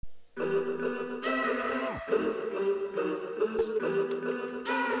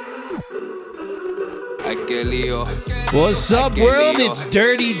What's up, world? It's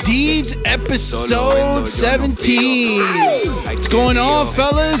Dirty Deeds, episode 17. What's going on,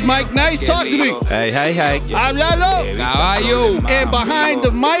 fellas? Mike Nice, talk to me. Hey. I'm Lalo. Caballo. And behind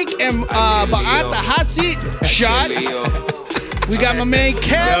the mic and behind the hot seat, shot. We got my man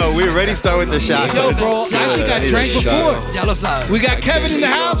Kev. Yo, we already start with the shot. Yo, bro, I think I drank before. Ya lo sabe. We got Kevin in the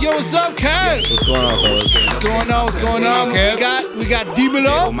house. Yo, what's up, Kev? What's going on, fellas? What's going on? We got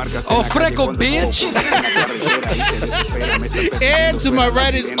Dimelo. Oh, freckle, bitch. And to my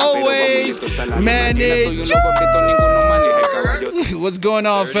right, as always, Manager. What's going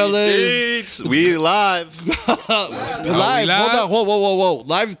on, fellas? We live. Live. Hold on. Whoa.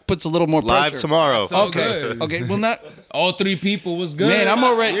 Live puts a little more pressure. Live tomorrow. Okay. Well, not. All three people was good. Man, I'm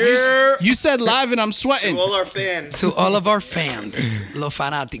already. You said live and I'm sweating. To all our fans. To all of our fans, los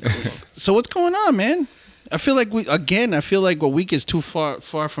fanáticos. So what's going on, man? I feel like a week is too far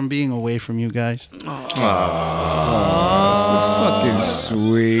from being away from you guys. so fucking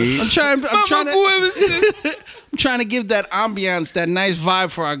sweet. I'm trying to give that ambiance, that nice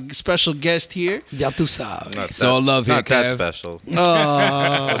vibe for our special guest here. Ya tú sabes. It's all love here, Not that Kev. special.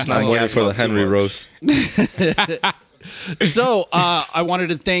 I'm waiting for the Henry roast. So I wanted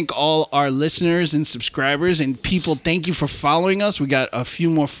to thank all our listeners and subscribers and people. Thank you for following us. We got a few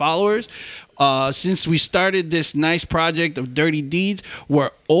more followers. Since we started this nice project of Dirty Deeds, we're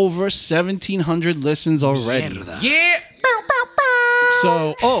over 1,700 listens already. Yeah.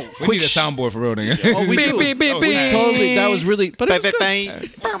 So, We quick need a soundboard for real, nigga. Oh, we do. Beep. Totally. That was really. But it was good.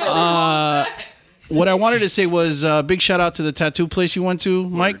 What I wanted to say was big shout out to the tattoo place you went to,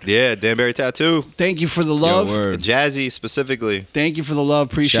 Mike. Yeah, Danbury Tattoo. Thank you for the love. word. Jazzy specifically. Thank you for the love.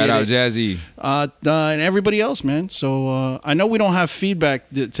 Appreciate Shout out it. Jazzy. And everybody else, man. So I know we don't have feedback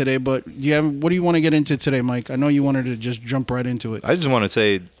today, but what do you want to get into today, Mike? I know you wanted to just jump right into it. I just want to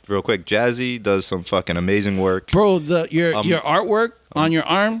say real quick, Jazzy does some fucking amazing work. Bro, your artwork on your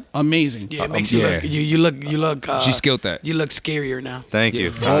arm, amazing. Yeah, it makes you look. You look. She skilled that. You look scarier now. Thank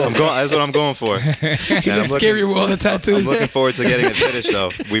you. That's what I'm going for. You look scarier with all the tattoos. I'm looking forward to getting it finished,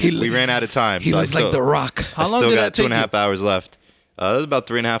 though. We ran out of time. He looks like The Rock. How long I still did got that take 2.5 hours left. That was about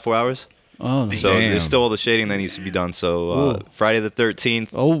 3.5, 4 hours. Oh, So there's still all the shading that needs to be done. So Friday the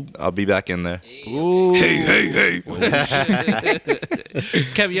 13th, I'll be back in there. Ooh. Hey.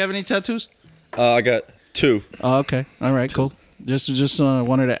 Kev, you have any tattoos? I got 2. Oh, okay. All right, cool. Just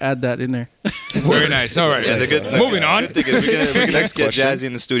wanted to add that in there. Very nice. All right. Yeah, Moving on. Good thing is we can next get question. Jazzy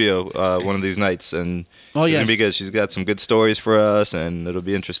in the studio one of these nights, and Oh, it's yes. gonna be good. She's got some good stories for us, and it'll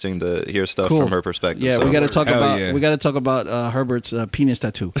be interesting to hear stuff Cool. from her perspective. Yeah, so. we got to talk Hell about yeah. Herbert's penis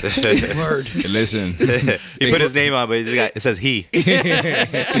tattoo. Word. Listen. He put his name on, but it says he.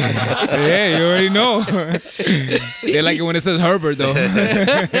 Yeah, you already know. They like it when it says Herbert, though.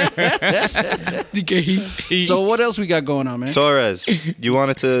 So what else we got going on, man? Torres, you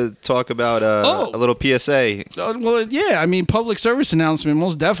wanted to talk about a little PSA. Well, yeah, I mean, public service announcement,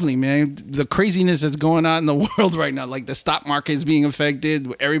 most definitely, man. The craziness that's going on in the world right now, like the stock market is being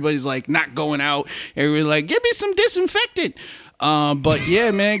affected. Everybody's like not going out. Everybody's like, give me some disinfectant. But yeah,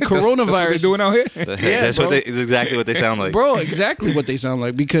 man, coronavirus. That's what they doing out here? That's bro. is exactly what they sound like. Bro, exactly what they sound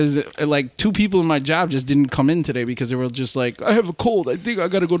like, because like 2 people in my job just didn't come in today because they were just like, I have a cold. I think I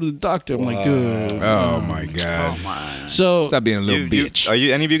got to go to the doctor. I'm like, dude. Oh, my God. So Stop being a little bitch. Are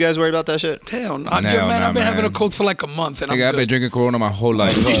you any of you guys worried about that shit? Hell no. No, Man, I've been having a man. cold for like a month, and Nigga, I've I'm been good. drinking Corona my whole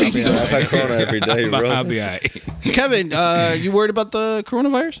life. I've had Corona every day, I'll bro. be all right. Kevin, you worried about the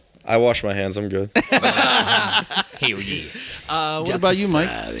coronavirus? I wash my hands. I'm good. Hell yeah. What about you,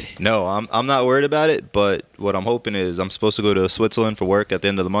 Mike? No, I'm not worried about it. But what I'm hoping is I'm supposed to go to Switzerland for work at the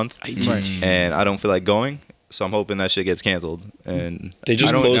end of the month, and I don't feel like going. So I'm hoping that shit gets canceled. And They just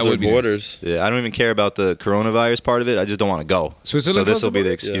I don't- closed that their would be nice. borders. Yeah, I don't even care about the coronavirus part of it. I just don't want to go. Switzerland So this will closed be the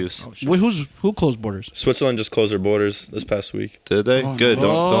the excuse. Wait, who closed borders? Switzerland just closed their borders this past week. Did they? Good. no.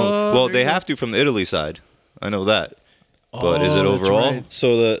 Don't. Well, there they you go. have to from the Italy side. I know that. But is it that's overall? right.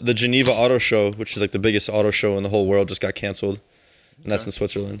 So the Geneva Auto Show, which is like the biggest auto show in the whole world, just got canceled, and that's in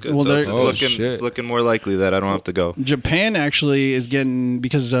Switzerland. Good. Well, So there- it's looking more likely that I don't have to go. Japan actually is getting,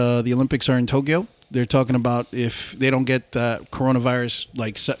 because the Olympics are in Tokyo, they're talking about if they don't get the coronavirus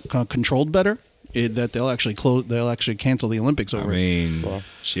like controlled better, that they'll actually cancel the Olympics I over it. mean,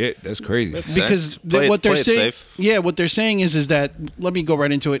 shit, that's crazy. Because what they're saying, what they're saying is that, let me go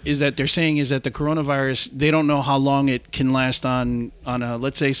right into it, is that they're saying is that the coronavirus, they don't know how long it can last on a,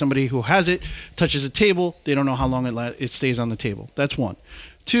 let's say somebody who has it touches a table, they don't know how long it stays on the table. That's one.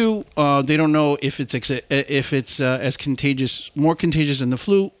 2, they don't know if it's as contagious, more contagious than the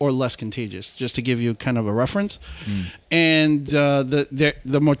flu or less contagious. Just to give you kind of a reference. And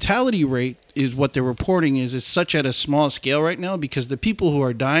the mortality rate is what they're reporting is such at a small scale right now because the people who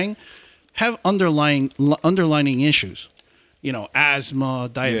are dying have underlying issues. You know,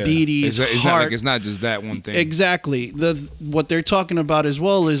 asthma, diabetes, It's heart. not like it's not just that one thing. Exactly. What they're talking about as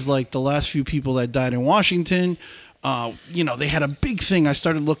well is like the last few people that died in Washington. You know, they had a big thing. I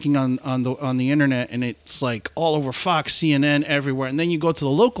started looking on the internet, and it's like all over Fox, CNN, everywhere. And then you go to the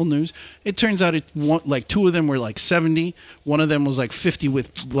local news. It turns out like 2 of them were like 70. One of them was like 50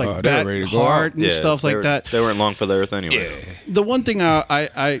 with like they were bad ready to go heart out. and stuff like that. They weren't long for the earth anyway. The one thing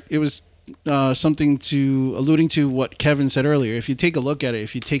it was something to alluding to what Kevin said earlier. If you take a look at it,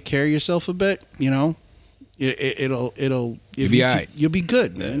 if you take care of yourself a bit, you know, it'll you'll be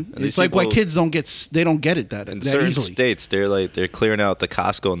good, man. Yeah. It's like why people- kids don't get it that In that certain easily. states, they're clearing out the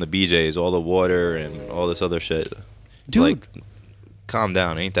Costco and the BJ's, all the water and all this other shit. Dude. Like, calm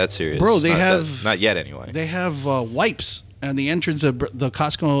down, ain't that serious? Bro, they Not that- have- not yet anyway. They have wipes at the entrance of the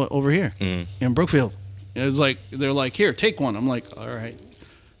Costco over here Mm-hmm. in Brookfield. It's like they're like, here, take one. I'm like, all right,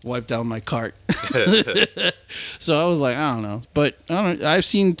 wipe down my cart. So I was like, I don't know, but I don't. I've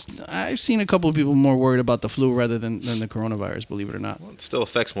seen a couple of people more worried about the flu rather than the coronavirus. Believe it or not. It still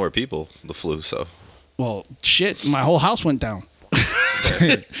affects more people, the flu. So Well, shit, my whole house went down.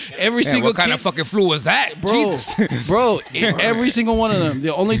 Every Man, single what kind kid- of fucking flu was that? bro, Jesus. every single one of them.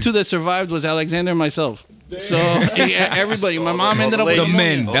 The only 2 that survived was Alexander and myself. So everybody, my mom ended up with The Ladies.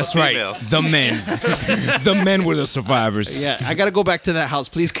 men, All that's the right. female. The men. The men were the survivors. Yeah, I got to go back to that house.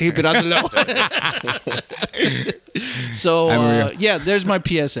 Please keep it on the low. So yeah, there's my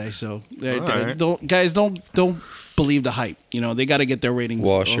PSA. So right. don't believe the hype. You know, they got to get their ratings.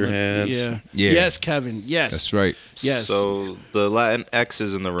 Wash all your the- hands. Yeah. Yeah. Yes, Kevin. Yes. That's right. Yes. So the Latin X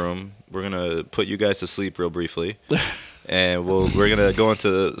is in the room. We're gonna put you guys to sleep real briefly, and we're gonna go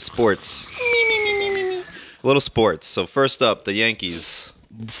into sports. Little sports. So first up, the Yankees.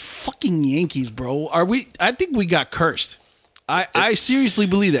 Fucking Yankees, bro. I think we got cursed. I seriously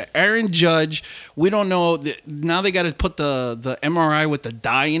believe that. Aaron Judge, we don't know. Now they got to put the MRI with the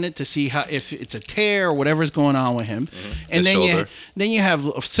dye in it to see how if it's a tear or whatever's going on with him. And His shoulder. then you have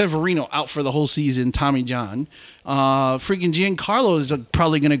Severino out for the whole season, Tommy John. Freaking Giancarlo is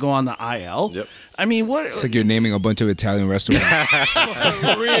probably going to go on the IL. Yep. I mean, what? It's like you're naming a bunch of Italian restaurants.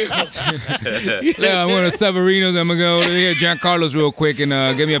 Yeah, I'm going to Severino's. I'm going to go to here, Giancarlo's real quick and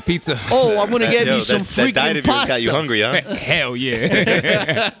get me a pizza. Oh, I'm going to get Yo, me some that diet freaking of yours pasta. got you hungry, huh? Hell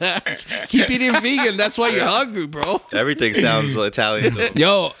yeah. Keep eating vegan. That's why you're hungry, bro. Everything sounds Italian. To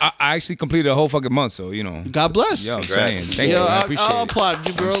Yo, I actually completed a whole fucking month, so, you know. God bless. Yo, I'm Congrats. saying. Thank Yo, you. I appreciate I'll it. applaud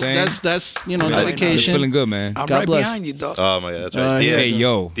you, bro. I'm saying. That's I'm dedication. feeling good, man. I'm God right bless. behind you, dog. Oh my god, that's right. yeah. Hey,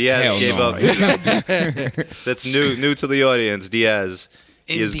 yo. Diaz hell gave no, up. man. That's new to the audience. Diaz.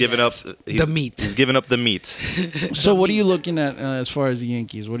 He has given up The meat. He's given up the meat. So what are you looking at as far as the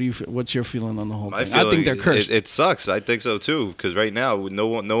Yankees? What's your feeling on the whole My thing? I think they're feeling, cursed. It sucks. I think so too. Because right now, no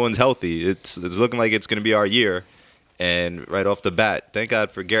one's healthy. It's looking like it's going to be our year. And right off the bat, thank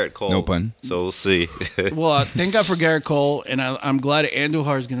God for Garrett Cole. No pun. So we'll see. Well, thank God for Garrett Cole, and I'm glad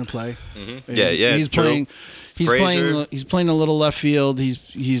Andujar is going to play. Yeah, He's true. playing. He's Frazier. playing. He's playing a little left field.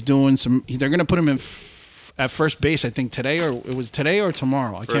 He's doing some. They're going to put him in at first base. I think today or it was today or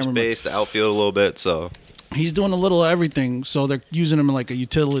tomorrow. I can't First remember. base, the outfield a little bit. So He's doing a little of everything. So they're using him like a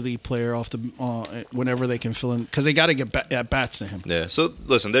utility player off the whenever they can fill in because they got to get at bats to him. yeah. So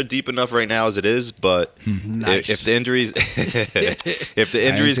listen, they're deep enough right now as it is. But Nice. if the injuries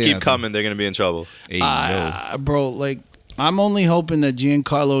say keep nothing. coming, they're going to be in trouble. Hey, yo. Bro, like I'm only hoping that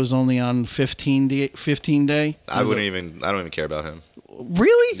Giancarlo is only on 15 day. I don't even care about him.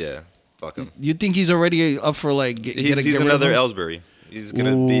 Really? Yeah, fuck him. You think he's already up for like He's another Ellsbury. He's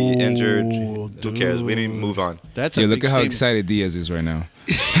gonna be injured. Who cares? We need to move on. That's a Yo, big look at how statement. excited Diaz is right now.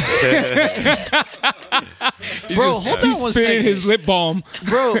 Bro, hold on one Spitting second. his lip balm.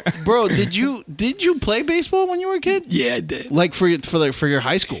 Bro, did you play baseball when you were a kid? Yeah, I did. Like for your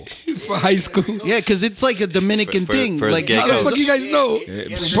high school? For high school. Yeah, because it's like a Dominican For- thing. for his like gay How the coach. fuck you guys know?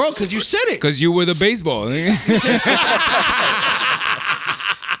 bro, because you said it. Because you were the baseball.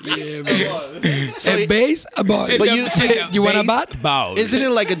 Hey, baseball. But you- you want a bat? Ball. Isn't it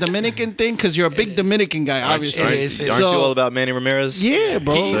like a Dominican thing? Because you're a big Dominican guy, obviously. It is. Aren't So- you all about Manny Ramirez? Yeah,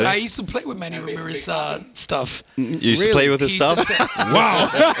 bro. I used to play with Manny Ramirez stuff. You used to play with his He used to stuff?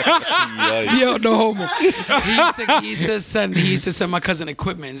 send- Yo, no homo. He used to send my cousin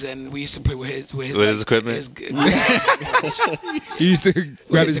equipment, and we used to play with his With his equipment? He used to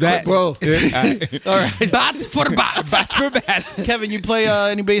grab his bat. Bro. Yeah. All right. Bats for bats. Bat for bats. Kevin, you play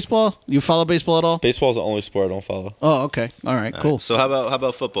any baseball? You follow baseball at all? Baseball is the only sport I don't follow. Oh, okay. All right, cool. So how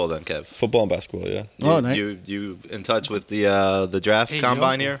about football then, Kev? Football and basketball, yeah. Oh, nice. You in touch with the draft Hey,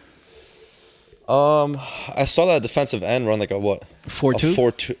 combine yo. here? I saw that defensive end run like a what? 4.2?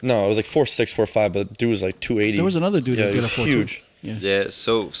 4.2. No, it was like 4.6, 4.5, but dude was like 280. There was another dude Yeah, that he did a was 4.2. huge. Yeah.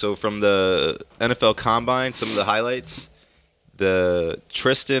 So from the NFL combine, some of the highlights, the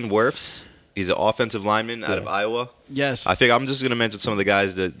Tristan Wirfs, he's an offensive lineman out of Iowa. Yes. I think I'm just gonna mention some of the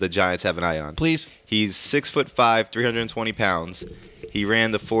guys that the Giants have an eye on. Please. He's 6'5", 320 pounds. He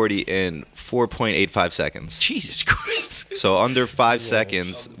ran the 40 in 4.85 seconds. Jesus Christ. So under 5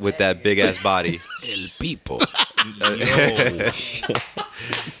 seconds with that big ass body. El Pipo.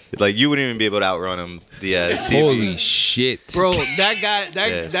 Like you wouldn't even be able to outrun him, Diaz. Holy shit. Bro, that guy,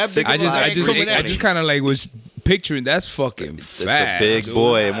 Yeah, that big I I guy just kind of like was picturing that's fucking It's fast. a big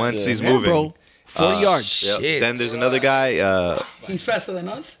boy, and once he's moving, bro. 40 yards. Yep. Shit. Then there's another guy, He's faster than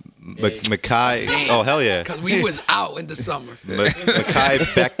us. Mackay. Oh hell yeah, Because we was out in the summer. Mackay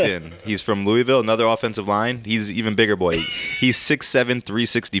Becton. He's from Louisville. Another offensive line. He's even bigger boy. He's 6'7",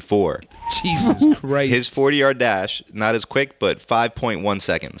 364. Jesus Christ. His 40-yard dash, not as quick, but 5.1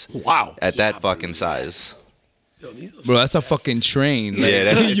 seconds. Wow. At that fucking size. Bro, that's a fucking train. Like, Yeah,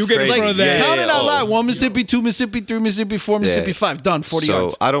 that's you get in crazy. front of that. Yeah, Count it out oh. loud. 1 Mississippi, 2 Mississippi, 3 Mississippi, 4 Mississippi, 5. Done. 40 so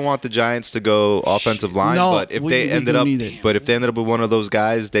yards. I don't want the Giants to go offensive line, No, but if we they do ended up, need it. with one of those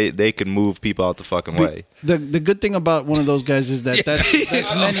guys, they can move people out the fucking way. The good thing about one of those guys is that that's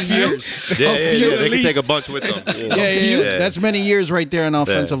many years. Yeah, few they at can take a least. bunch with them. Yeah. That's many years right there on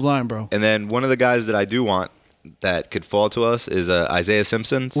offensive line, bro. And then one of the guys that I do want that could fall to us is Isaiah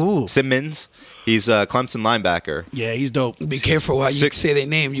Ooh. Simmons. He's a Clemson linebacker. Yeah, he's dope. Be careful how you Six- say their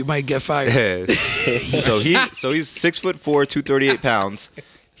name. You might get fired. so he's 6'4", 238 pounds.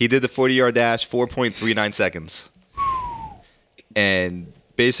 He did the 40-yard dash 4.39 seconds. And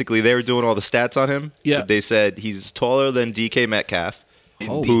basically they were doing all the stats on him. Yeah. They said he's taller than DK Metcalf,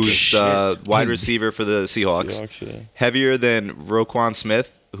 who's wide receiver for the Seahawks. Seahawks, yeah. Heavier than Roquan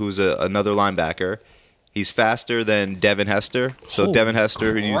Smith, who's another linebacker. He's faster than Devin Hester. So Holy Devin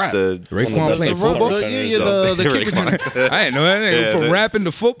Hester, who used crap. to Raekwon That's playing the rubber. football. The kick returner. I didn't know that. Yeah, From the- rapping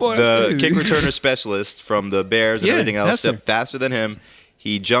to football. That's the crazy. kick returner specialist from the Bears and Yeah, everything else, Hester. except faster than him.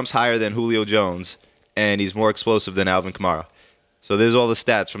 He jumps higher than Julio Jones, and he's more explosive than Alvin Kamara. So there's all the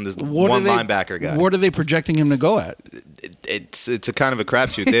stats from this one linebacker guy. What are they projecting him to go at? It's a kind of a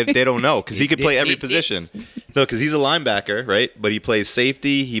crapshoot. They don't know because he could play every position. No, because he's a linebacker, right? But he plays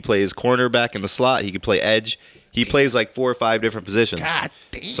safety. He plays cornerback in the slot. He could play edge. He plays like 4 or 5 different positions. God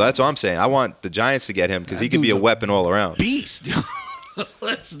damn. So that's what I'm saying. I want the Giants to get him because he could be a dude's a weapon all around. Beast.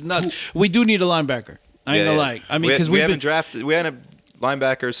 That's nuts. We do need a linebacker. I ain't gonna lie. I mean, because we we've haven't been. drafted. We had a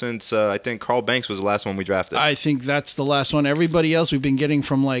linebacker since I think Carl Banks was the last one we drafted. I think that's the last one. Everybody else we've been getting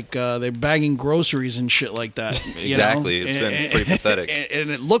from like they're bagging groceries and shit like that. You Exactly. know? It's been pretty pathetic.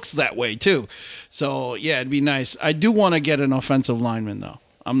 And it looks that way too. So yeah, it'd be nice. I do want to get an offensive lineman though.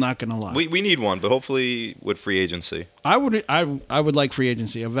 I'm not gonna lie. We need one, but hopefully with free agency. I would like free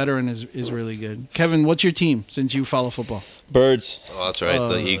agency. A veteran is really good. Kevin, what's your team since you follow football? Birds. Oh, that's right,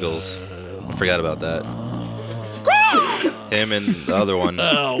 the Eagles. I forgot about that. Him and the other one,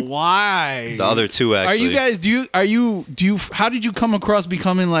 the Why? other two actually. Are you guys? Do you? How did you come across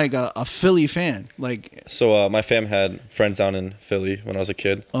becoming like a Philly fan? Like, So my fam had friends down in Philly when I was a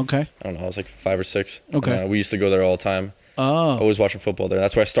kid. okay, I don't know, I was like 5 or 6. Okay. And, we used to go there all the time. oh, Always watching football there.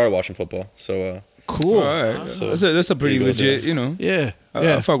 That's where I started watching football. So cool. All right. So- that's a pretty Eagles, legit, yeah. you know. Yeah, I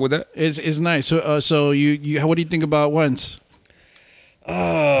yeah. fuck with that. It's nice. So you what do you think about Wentz?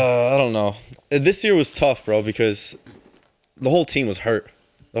 I don't know. This year was tough, bro, because the whole team was hurt.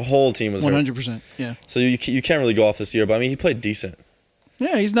 The whole team was hurt. 100%. Yeah. So you can't really go off this year. But I mean, he played decent.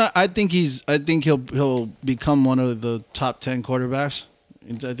 Yeah, he's not. I think he'll become one of the top 10 quarterbacks.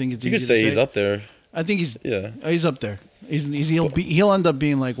 I think it's You easy could to say he's up there. I think he's Yeah. up there. He'll end up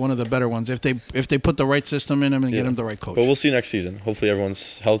being like one of the better ones if they put the right system in him and get Yeah. him the right coach. But we'll see next season. Hopefully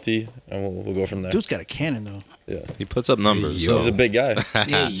everyone's healthy and we'll go from there. Dude's got a cannon though. Yeah. He puts up numbers. Yo. He's a big guy.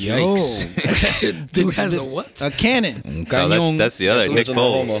 Yeah, yo. Dude has a what? A cannon. No, Cañón. that's the other. Nick Lives in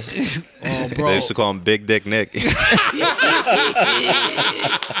Oklahoma. Foles. Oh, They bro. used to call him Big Dick Nick.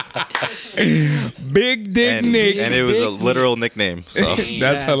 Big Dick and, Nick. and it was a Dick literal nickname. So.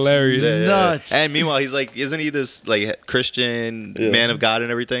 That's hilarious. It's nuts. And meanwhile, he's like, isn't he this like Christian man of God and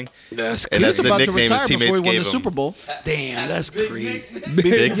everything? That's And He that's was the about to nickname his retire before teammates he won gave the him. Super Bowl. damn, that's crazy.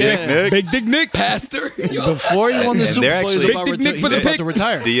 Big Dick Nick. Big Dick Nick. Pastor. Yo. Before he won the And Super they're Bowl, he was actually- about, Big Dick Nick for the about pick. to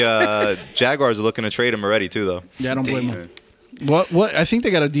retire. The Jaguars are looking to trade him already too, though. Yeah, I don't blame him. What? I think they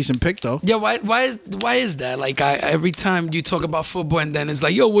got a decent pick though. Yeah, why is that? Like every time you talk about football and then it's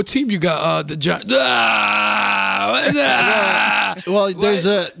like, yo, what team you got? The Giants. Well,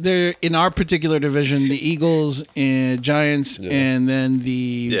 there in our particular division, the Eagles and Giants, and then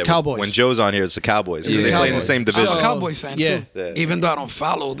the Cowboys. When Joe's on here, it's the Cowboys. 'cause Yeah, they the play in the Cowboys. same I'm division. a Cowboy fan Yeah. too. Yeah. Even though I don't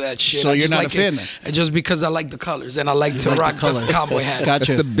follow that shit. So I you're just not a like fan it, then? just because I like the colors and I like to rock the cowboy hat.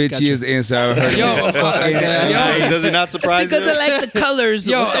 Gotcha. That's the bitchiest answer I've heard. Yo, Does it not surprise you? like the colors.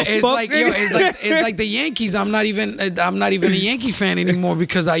 Yo, it's like the Yankees. I'm not even a Yankee fan anymore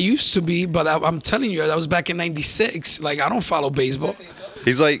because I used to be. But I'm telling you, that was back in '96. Like I don't follow baseball.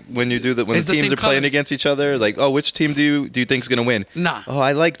 He's like when you do when It's the the teams same are playing colors. against each other. Like, oh, which team do you think's gonna win? Nah. Oh,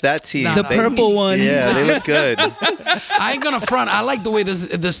 I like that team. Nah, The They- purple ones. Yeah, they look good. I ain't gonna front. I like the way the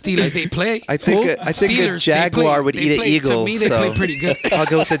Steelers they play. I think a Steelers, they Jaguar play- would they eat an play- eagle. To me, they so play pretty good. I'll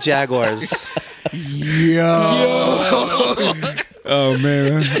go with the Jaguars. Oh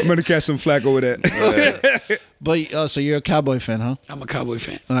man, I'm gonna catch some flack over that. But so you're a Cowboy fan, huh? I'm a Cowboy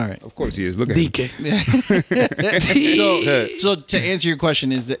fan. All right. Of course he is. Look at him. DK. So to answer your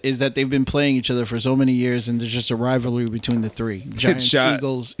question is that they've been playing each other for so many years, and there's just a rivalry between the three: Giants, shot.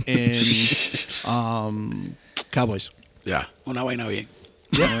 Eagles, and Cowboys. Yeah. Una vaina bien.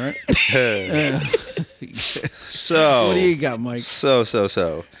 All right. So What do you got, Mike?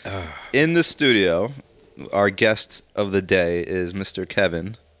 So. In the studio, our guest of the day is Mr.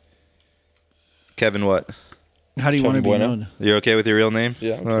 Kevin. Kevin, what? How do you want to be Bueno. known? You're okay with your real name?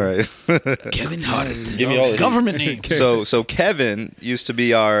 Yeah. All right. Kevin Hart. Give me all the Government name. So Kevin used to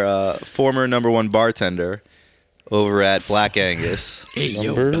be our former #1 bartender over at Black Angus. Hey, yo,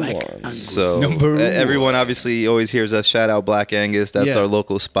 Number Black one. Angus. So Number everyone obviously always hears us shout out Black Angus. That's Yeah. our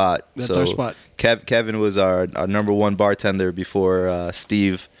local spot. That's so our spot. Kevin was our #1 bartender before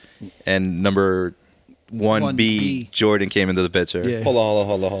Steve and number 1B 1B. Jordan came into the picture. Yeah. Hold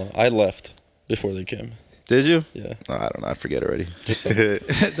on. I left before they came. Did you? Yeah. Oh, I don't know. I forget already. Just saying.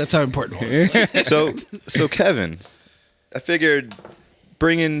 That's how important it was. So Kevin, I figured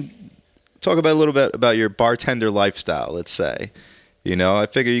talk about a little bit about your bartender lifestyle, let's say. You know, I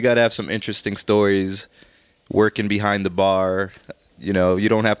figure you got to have some interesting stories working behind the bar. You know, you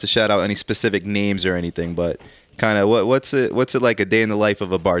don't have to shout out any specific names or anything, but kind of what's it like a day in the life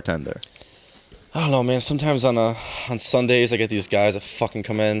of a bartender? I don't know, man. Sometimes on Sundays, I get these guys that fucking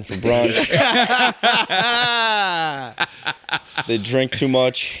come in for brunch. They drink too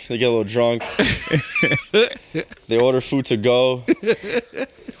much. They get a little drunk. They order food to go.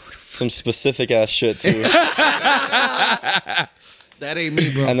 Some specific ass shit too. That ain't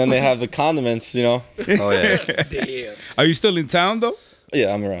me, bro. And then they have the condiments, you know. Oh yeah. Damn. Are you still in town though?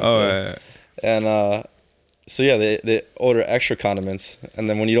 Yeah, I'm around. Oh, yeah. And so yeah, they order extra condiments, and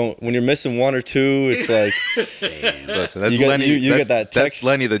then when you're missing one or two, it's like, Listen, that's You get- Lenny. you get that That's text.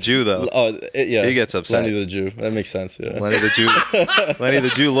 Lenny the Jew, though. yeah, He gets upset. Lenny the Jew. That makes sense. Yeah. Lenny the Jew. Lenny the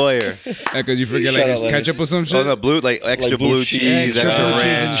Jew lawyer. Because you forget Shout like out, Lenny. ketchup or some shit. Oh no, extra Like blue blue cheese, cheese, extra blue cheese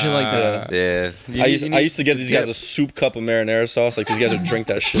and ranch. shit like that. Yeah. I used to get these guys a soup cup of marinara sauce. Like these guys would drink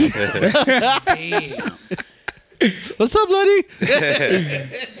that shit. Damn. What's up, Lenny?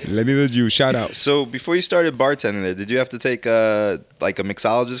 Lenny the Jew, shout out. So before you started bartending there, did you have to take like a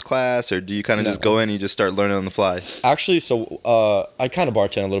mixologist class, or do you kind of just go in and you just start learning on the fly? Actually, so I kind of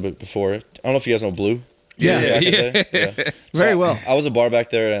bartended a little bit before. I don't know if you guys know Blue. Yeah. Back in the day? Yeah. Very So well. I was a bar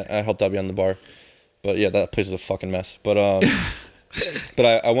back there, and I helped out behind the bar. But yeah, that place is a fucking mess. But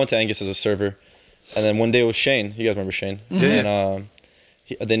but I went to Angus as a server, and then one day it was Shane. You guys remember Shane? And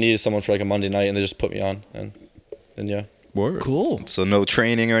they needed someone for like a Monday night, and they just put me on, and then yeah. Word. Cool. So no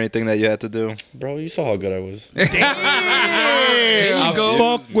training or anything that you had to do. Bro, you saw how good I was. There you go.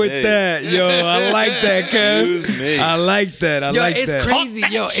 Fuck with me. that, yo. I like that, Kev. Excuse me. I like that. I Yo, like it's that. crazy.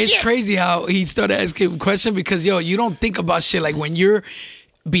 Yo, it's crazy how he started asking a question because yo, you don't think about shit like when you're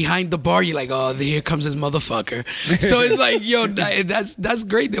behind the bar, you're like, oh, here comes this motherfucker. So it's like, yo, that's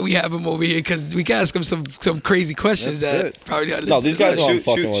great that we have him over here because we can ask him some crazy questions That's that it. probably not No, these guys are Shoot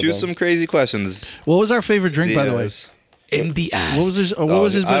fucking with them. some crazy questions. What was our favorite drink, by the way? Diaz. in the ass. What was his? What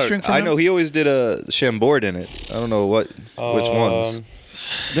was his best drink? For I him? know he always did a Chambord in it. I don't know which ones.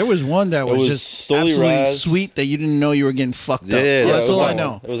 There was one that was, was just Stoli absolutely Raz. sweet that you didn't know you were getting fucked up. Yeah, That's it was all I that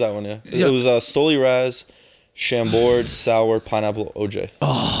know. one. It was that one, yeah. Yeah. It was Stoli Raz, Chambord, sour, pineapple, OJ.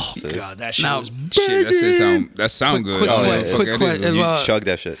 Oh God, that shit Now, was. Shit, that sound good. quick I don't know que- what the fuck quick that que- is. You uh, chug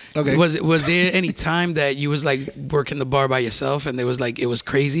that shit. Okay. Was there any time that you was like working the bar by yourself and there was like it was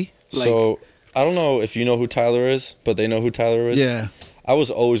crazy? Like, So I don't know if you know who Tyler is, but they know who Tyler is. Yeah. I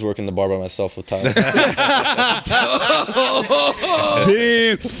was always working the bar by myself with Tyler.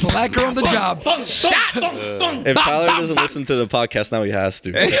 Damn. slacker on the job. If Tyler doesn't listen to the podcast now, he has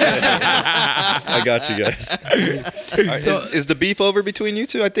to. I got you guys. So- Is the beef over between you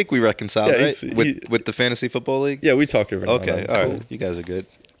two? I think we reconciled, Yeah, right? he's- With the fantasy football league. Yeah, we talk every now and Okay, then. all right. You guys are good.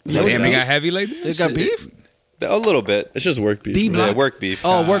 Damn, it got heavy like They this. got beef. A little bit. It's just work beef. D bro. block. Yeah, work beef.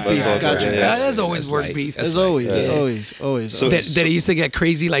 Oh, work beef. That's all Gotcha. good, Yeah, yeah. there's always That's work like- beef. There's always, always. So- That it used to get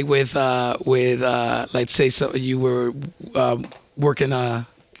crazy, like with let's say so you were working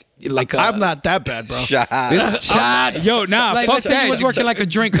like I'm not that bad, bro. shots. Yo, nah, Like fuck let's say that. he was working like a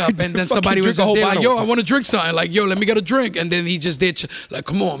drink up, and then somebody was drink a just whole there like, bottle. "Yo, I want to drink something." Like, "Yo, let me get a drink," and then he just did like,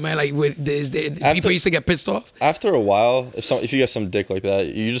 "Come on, man!" Like, with this, people used to get pissed off. After a while, if you get some dick like that,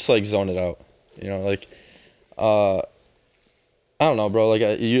 you just like zone it out. You know, like, I don't know, bro.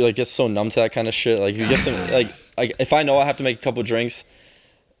 Like, you like get so numb to that kind of shit. Like, if you get some like if I know I have to make a couple drinks,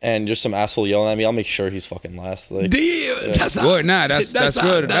 and just some asshole yelling at me, I'll make sure he's fucking last. Like, Damn, that's how. Good, nah, that's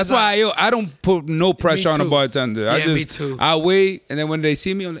good. That's why I don't put no pressure on the too. bartender. I Yeah, just me too. I wait, and then when they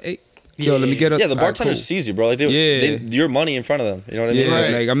see me on the yo, let me get a yeah, the bartender cool. sees you, bro. Like, Yeah. your money in front of them. You know what I mean? Yeah,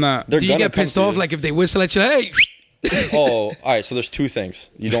 Like, like I'm not. they're Do you gonna get come pissed to off you. like if they whistle at you? Hey, Oh, all right. So there's two things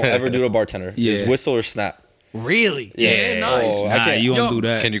you don't ever do to a bartender: is Yeah. whistle or snap. Really? Yeah, nice. Oh, I Nah, can't. you Yo, don't do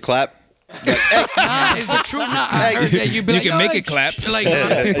that. Can you clap? nah, is the truth? Nah, I heard that you be You like, can "Yo, make hey, it clap." Like,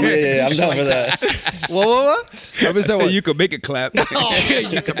 Yeah, I'm down for that. What? I was that You can make it clap. yeah,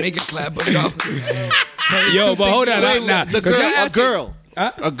 you can make it clap, but no. So it's Yo, two but hold things. on, nah. The 'Cause girl, y'all a asking- girl.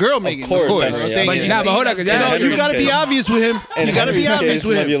 A girl making course, the Henry, voice. yeah. Thank But you. you Nah, see, but hold on, that's 'cause the y'all- difference. You gotta be obvious with him. You gotta be Henry's obvious case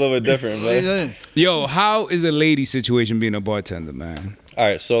with might be a him. little bit different, but Yo, how is a lady situation being a bartender, man? all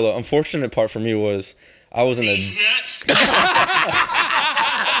right. So the unfortunate part for me was I was in a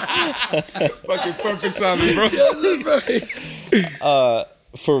Fucking perfect timing, bro.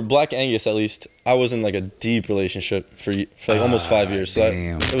 for Black Angus at least. I was in like a deep relationship for like almost 5 years, so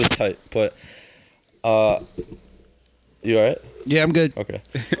damn. it was tight. But you all right? Yeah, I'm good. Okay.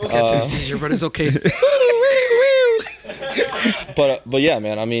 Catching a seizure, but it's okay. But yeah,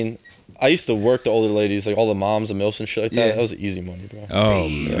 man. I mean, I used to work the older ladies, like all the moms, the milfs and shit like that. Yeah. That was easy money, bro. Oh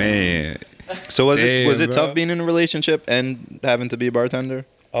man. So was it Damn, bro. tough being in a relationship and having to be a bartender?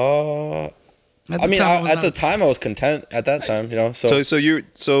 I At the mean, time, it was at not- the time, I was content. At that time, you know.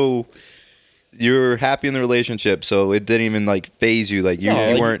 So You're happy in the relationship, so it didn't even like phase you. Like you, no,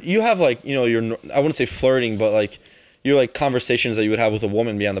 you like, weren't. You have like I wouldn't say flirting, but like you're like conversations that you would have with a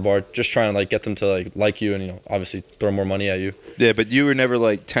woman behind the bar, just trying to like get them to like you and obviously throw more money at you. Yeah, but you were never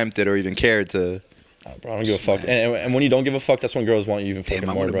like tempted or even cared to. Bro, I don't give a fuck. And when you don't give a fuck, that's when girls want you even Damn, fucking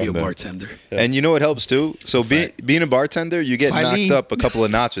I more, want to bro. be a bartender. And you know what helps too? So being a bartender, you get Filene. knocked up a couple of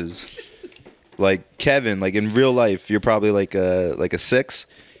notches. Like Kevin, like in real life, you're probably like a 6,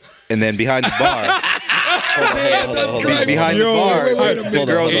 and then behind the bar. Behind the bar, the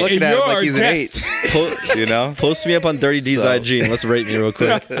girls Hold on. looking at him You're like he's an a 8. You know? Post me up on Dirty D's So- IG and let's rate me real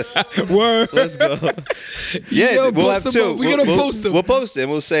quick. Word. Let's go. Yeah, Yo, we'll have post him 2. up. We're gonna post him. We'll post it.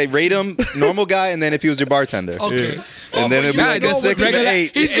 We'll say rate him normal guy, and then if he was your bartender. Okay. And then it'll be Nah, like a just 6 and an regular-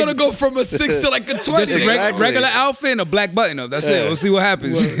 8. He's gonna go from a 6 to like a 20. Just a Exactly. regular outfit and a black button up. That's it. We'll see what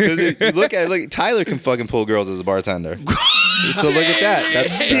happens. Because you look at it, look, Tyler can fucking pull girls as a bartender. So look at that.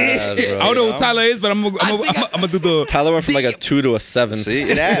 That's sad, bro. I don't know what Tyler is, but I'm gonna do the. Tyler went from like a 2 to a 7. See,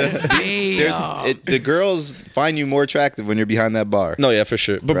 it adds. Damn. The girls find you more attractive when you're behind that bar. No, yeah, for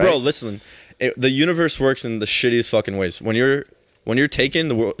sure. But bro, Right? listen, the universe works in the shittiest fucking ways. When you're taken,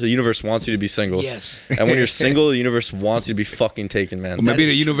 the universe wants you to be single. Yes. And when you're single, the universe wants you to be fucking taken, man. Maybe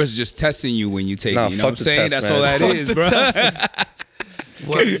the universe is just testing you when you take Nah, it. You know what I'm fuck the saying? test, That's man. all that Fuck is, the bro. test.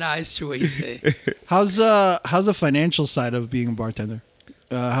 What nice to what you say. How's the financial side of being a bartender?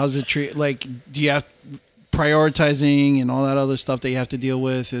 How's it treat? Like, do you have prioritizing and all that other stuff that you have to deal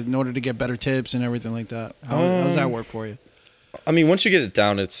with in order to get better tips and everything like that? How's that work for you? I mean, once you get it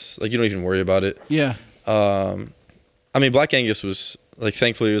down, it's like you don't even worry about it. Yeah. I mean, Black Angus was like,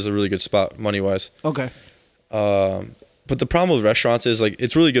 thankfully, it was a really good spot money wise. Okay. But the problem with restaurants is like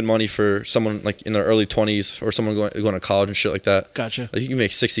it's really good money for someone like in their early 20s or someone going to college and shit like that. Gotcha. Like you can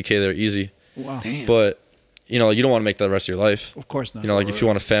make $60K there easy. Wow. Damn. But you know, you don't want to make that the rest of your life. Of course not. You know, like if you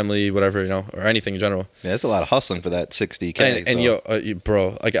want a family, whatever, you know, or anything in general. Yeah, it's a lot of hustling for that 60K. And so.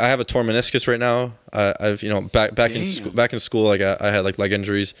 bro, like I have a torn meniscus right now. I've, you know, back in school, like I had like leg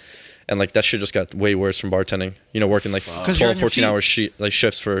injuries, and like that shit just got way worse from bartending. You know, working like 12, 14 hour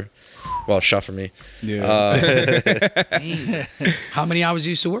shifts for, well, shot for me. Yeah. How many hours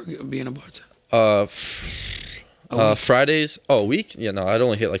you used to work being a bartender? Fridays, a week? Yeah, no, I'd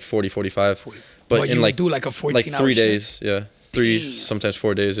only hit like 40, 45. But Well, in you like do like a 14 like 3 hour days, yeah. 3, Damn. sometimes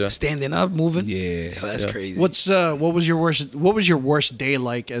 4 days, yeah. Standing up, moving. Yeah. Yo, that's Yeah. crazy. What was your worst day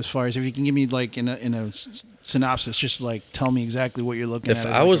like, as far as, if you can give me like in a synopsis, just like tell me exactly what you're looking at. If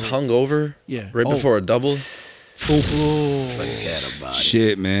as, I like, was a- hungover Yeah. right Oh. before a double, Forget about it.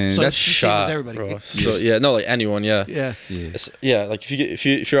 Shit, man. So That's it's the same as shot, everybody. bro. So yeah, no, like anyone, yeah. Yeah. Yeah, like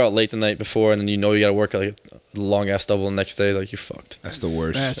if you're out late the night before and then you know you gotta work like a long ass double the next day, like you're fucked. that's the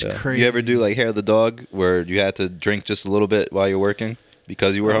worst. That's Yeah. crazy. You ever do like hair of the dog, where you had to drink just a little bit while you're working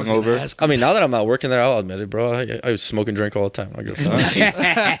because you were I was gonna hungover? ask I mean, now that I'm not working there, I'll admit it, bro. I was smoking drink all the time. I give a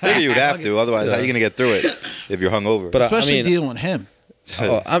fuck. Maybe you would have to, otherwise how are you gonna get through it if you're hungover? But Especially I mean, dealing with him.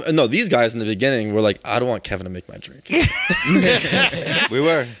 no, these guys in the beginning were like, I don't want Kevin to make my drink. we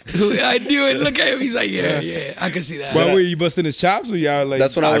were. I knew it. Look at him. He's like, yeah. I can see that. Why were you busting his chops? Or y'all like?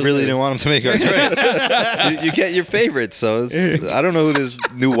 That's when I I was really didn't want him to make our drinks. you get your favorites, so it's, I don't know who this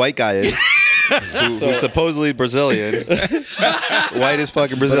new white guy is. Who's supposedly Brazilian, whitest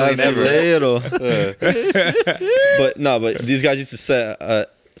fucking Brazilian ever. But these guys used to set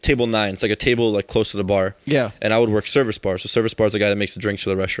table 9. It's like a table like close to the bar. Yeah. And I would work service bar. So service bar is the guy that makes the drinks for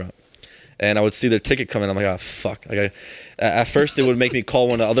the restaurant. And I would see their ticket come in. I'm like, oh fuck. Like at first they would make me call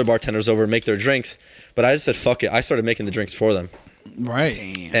one of the other bartenders over and make their drinks, but I just said fuck it. I started making the drinks for them.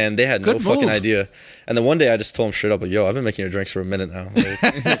 Right. And they had no Good fucking move. idea. And then one day I just told them straight up, like, yo, I've been making your drinks for a minute now. Like,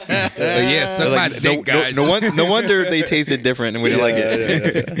 yeah, suck my Like, dick, guys. no wonder they tasted different and we didn't like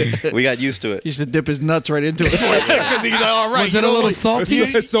it. We got used to it. He used to dip his nuts right into it because he's like, all right. Was it a little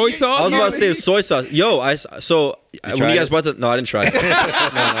salty? Soy sauce? I was about to say soy sauce. Yo, when you tried guys it? brought the, no, I didn't try it.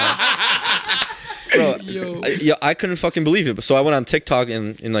 Bro, I couldn't fucking believe it. So I went on TikTok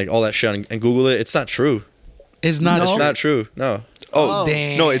and like all that shit and Google it. It's not true. It's not. It's not true. No. Oh,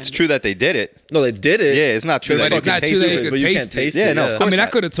 Damn. no, it's true that they did it. No, they did it. Yeah, it's not true But that you it's can not taste true that it. you but you taste can't it. taste Yeah, it. no, of I course mean, I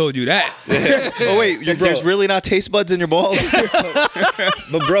not. could have told you that. Oh wait, there's really not taste buds in your balls?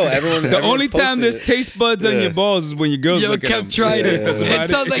 But bro, The only time there's taste buds on your balls is when your girls Yo, look at kept them. trying it. That's It about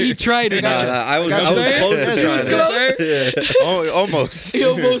sounds like he tried it. I was Got close it. to He was trying it. close. Oh, almost. He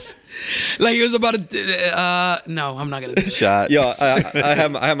almost, like he was about to. No, I'm not gonna do it. Shot. Yo, I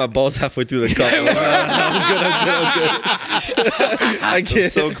have my balls halfway through the cup. I'm good. I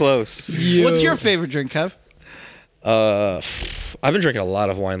can't. So close. What's your favorite drink, Kev? I've been drinking a lot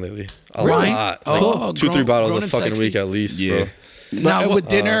of wine lately. A Wine? lot. Oh, Like 2-3 grown- bottles grown a and fucking sexy. week at least, Yeah. bro. Now, With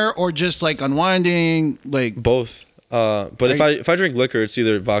dinner or just like unwinding, like Both. But if I drink liquor, it's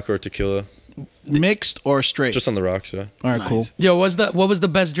either vodka or tequila. mixed or straight? Just on the rocks, yeah. all right, cool. Yo, what was the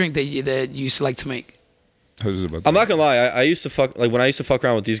best drink that you used to like to make? I was about I'm not gonna lie. I used to fuck when I used to fuck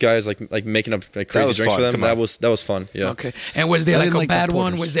around with these guys, like making up like crazy was drinks fun, for them. come That on. was fun. Yeah. Okay. And was there I like didn't a like the bad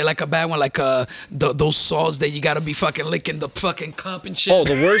one? porters. Was there like a bad one, like those salts that you gotta be fucking licking the fucking cup and shit? Oh,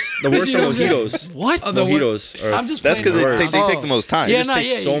 the worst You are know what I'm saying? mojitos. What? Oh, the wor- Mojitos are- I'm just. That's because playing they, around. they take the most time. Yeah, just no, takes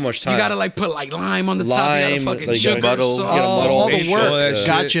yeah. so much time. You gotta like put like lime on the top. You Lime, gotta fucking like, sugar, muddle, salt. you gotta muddle all the Shit, work. all that shit.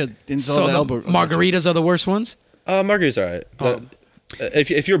 Gotcha. Into So all the the elbow. margaritas are the worst ones. Margarita's alright.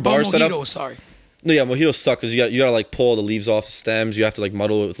 If your Oh, bar set up, mojito, sorry. no, yeah, mojitos suck because you gotta like pull all the leaves off the stems. You have to like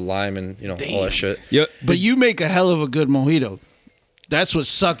muddle it with lime and all Damn. that shit. Yeah, But you make a hell of a good mojito. That's what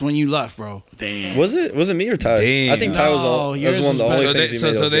sucked when you left, bro. Damn. Was it me or Ty? Damn. I think Ty was, No, was yours one of the was only better. so things he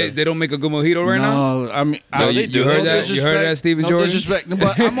made. that was good. they don't make a good mojito right now. No, I mean, No, they do. You heard No that? You heard that, Stephen no Jordan? disrespect,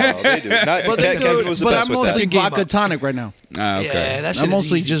 but I'm Oh, also, they do. Not, but, Kevin was the but best I'm with mostly that. Game vodka up. tonic right now. Ah, okay. Yeah, that shit I'm is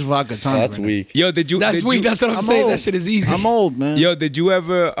mostly easy. just vodka tonic. Oh, that's right now. weak. Yo, did you? That's did weak. You, That's what I'm I'm saying. old. That shit is easy. I'm old, man. Yo, did you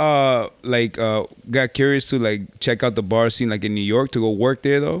ever got curious to like check out the bar scene like in New York to go work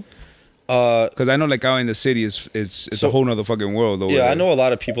there though? Because I know like out in the city it's So- a whole nother fucking world. Over Yeah, there. I know a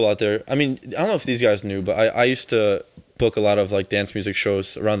lot of people out there. I mean, I don't know if these guys knew, but I used to book a lot of like dance music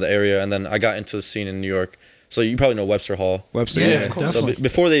shows around the area, and then I got into the scene in New York. So you probably know Webster Hall. Webster. Yeah, Yeah, of course. So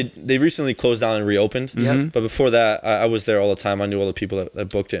before they recently closed down and reopened. Yeah. But before that, I was there all the time. I knew all the people that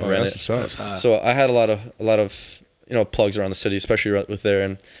booked it and Oh, ran that's it. what's up. So I had a lot of plugs around the city, especially with there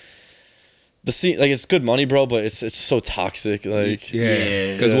and the scene. Like it's good money, bro, but it's so toxic. Like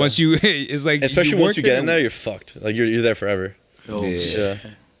Yeah, because Yeah. once you, it's like especially once you work get in there, you're fucked. Like you're there forever. Oh, Yeah.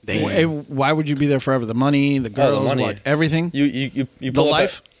 Hey, why would you be there forever? The money, the girls, money. what? Everything? You The pull up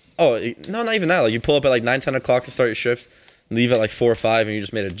life? No, not even that. Like you pull up at like 9, 10 o'clock to start your shift, leave at like 4 or 5, and you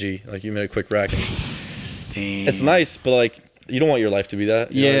just made a G. Like you made a quick rack. And it's nice, but like you don't want your life to be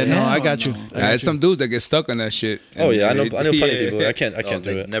that. You know what I mean? No, I got you. There's some dudes that get stuck on that shit. Oh yeah, I know And plenty of yeah. people. I can't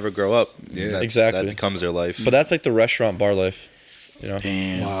do they it. never grow up. Yeah. Exactly. That becomes their life. But that's like the restaurant bar life. You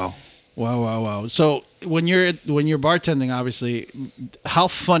know. Wow. Wow. So when you're bartending, obviously, how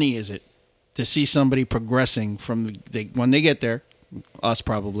funny is it to see somebody progressing from when they get there, us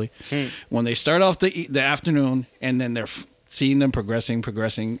probably, when they start off the afternoon and then they're seeing them progressing,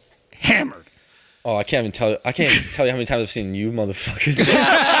 hammered. Oh, I can't even tell you. I can't even tell you how many times I've seen you motherfuckers.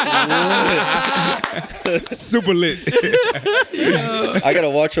 Super lit. I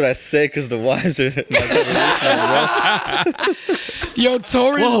gotta watch what I say because the wives are. Yo,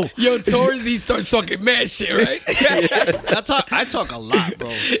 Torres, he starts talking mad shit, right? I talk a lot, bro.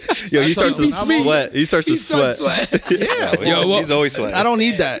 Yo, he starts to I'm sweat. He starts to sweat. He's always sweating. I don't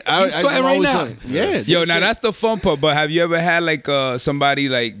need that. He's sweating right now. Yeah. Yo, now that's the fun part. But have you ever had like somebody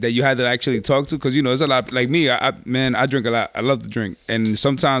like that you had to actually talk to? Because you know, it's a lot. Like me, I drink a lot. I love to drink, and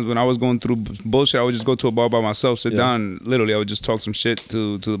sometimes when I was going through bullshit, I would just go to a bar by myself, sit down. Literally, I would just talk some shit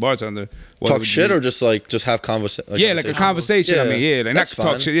to the bartender. Talk shit or just have conversation. Like a conversation. Yeah, I mean, like not that's talk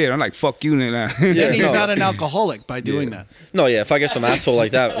fine. shit. Yeah, I'm like fuck you, nigga. And he's not an alcoholic by doing that. No, yeah. If I get some asshole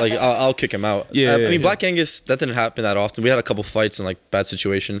like that, like I'll kick him out. Yeah, I mean, yeah. Black Angus, that didn't happen that often. We had a couple fights and like bad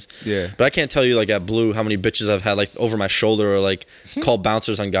situations. Yeah. But I can't tell you like at Blue how many bitches I've had like over my shoulder or like call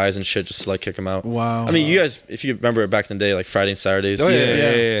bouncers on guys and shit just to like kick them out. Wow. I mean, you guys, if you remember back in the day, like Friday and Saturdays. Oh,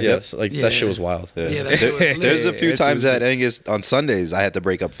 yeah. Yeah. So, like that shit was wild. Yeah, that shit was lit. There's a few It's times a- at Angus on Sundays I had to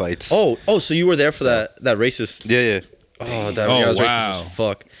break up fights. Oh, so you were there for that racist? Yeah. Oh, that Oh, guy was wow. racist as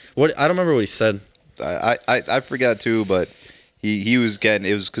fuck. What? I don't remember what he said. I forgot too, but he was getting,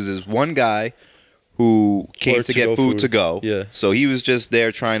 it was because there's one guy who came Or to get to-go food food. to go. Yeah. So he was just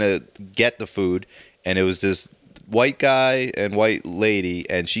there trying to get the food, and it was this white guy and white lady,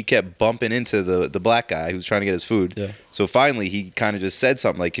 and she kept bumping into the black guy who was trying to get his food. Yeah. So finally, he kind of just said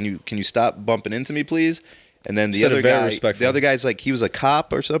something like, "Can you stop bumping into me, please?" And then the Said it other very guy, respectfully. the other guy's like, he was a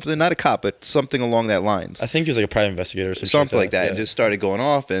cop or something, not a cop, but something along that lines. I think he was like a private investigator or Something like that, Yeah. and just started going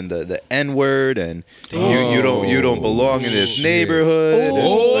off, and the N word, and you don't belong in this neighborhood. And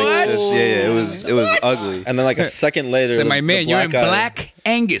like, just, it was ugly. And then like a second later, Say, the- my the man, you're in guy- Black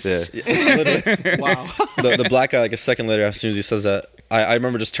Angus. Wow. the black guy, like a second later, as soon as he says that, I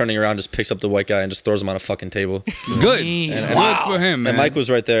remember just turning around, just picks up the white guy and just throws him on a fucking table. Good. And- Good for him, man. And Mike was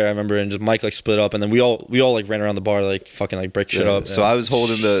right there, I remember, and just Mike like split up, and then we all like ran around the bar, like fucking like break shit up. So I was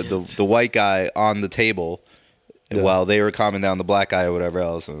holding the white guy on the table while they were calming down the black guy or whatever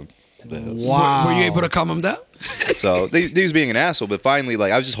else. And, Wow. Were you able to calm him down? so he was being an asshole, but finally,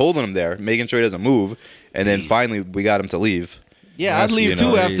 like I was just holding him there, making sure he doesn't move, and then finally we got him to leave. Yeah, I'd That's, leave you too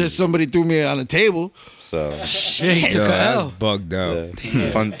know, after somebody threw me on a table. So Shit, he took Yo, a that's L. bugged out.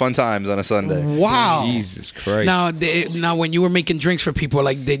 fun times on a Sunday. Wow. Jesus Christ. Now, when you were making drinks for people,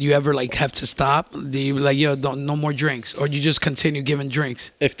 like, did you ever like have to stop? Did you be like, yo, no more drinks, or you just continue giving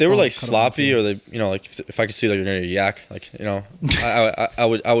drinks? If they were like sloppy, or they, you know, like if I could see like you're near a yak, like, you know,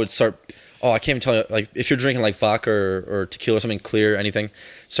 I would start. Oh, I can't even tell you. Like, if you're drinking like vodka or tequila or something clear, anything,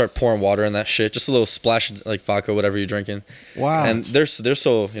 start pouring water in that shit. Just a little splash of, like vodka, whatever you're drinking. Wow. And they're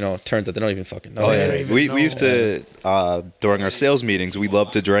so, you know, turned that they don't even fucking know. Oh don't yeah, even we know. used to during our sales meetings we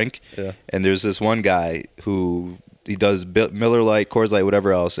love to drink. Yeah. And there's this one guy who he does Miller Lite, Coors Light,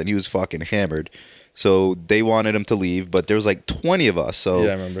 whatever else, and he was fucking hammered. So they wanted him to leave, but there was like 20 of us. So Yeah,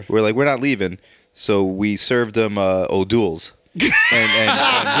 I remember. we're like, we're not leaving. So we served him O'Doul's. and he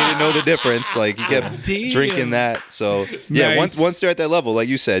didn't know the difference. Like he kept Damn. drinking that. So yeah, Nice. once they're at that level, like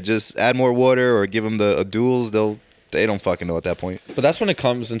you said, just add more water or give them the O'Doul's. They don't fucking know at that point. But that's when it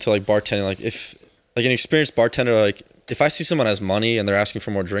comes into like bartending. Like if like an experienced bartender, like if I see someone has money and they're asking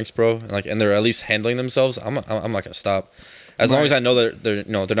for more drinks, bro, and they're at least handling themselves, I'm not gonna stop. As long as I know that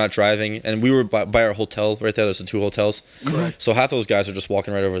they're not driving, and we were by our hotel right there. There's the 2 hotels. Correct. So half those guys are just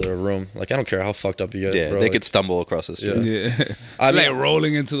walking right over their room. Like I don't care how fucked up you get. Yeah, bro. they Like, could stumble across the street. Yeah. Yeah. I mean, like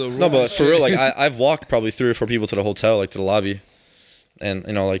rolling into the room. no, but for real, like I've walked probably 3 or 4 people to the hotel, like to the lobby, and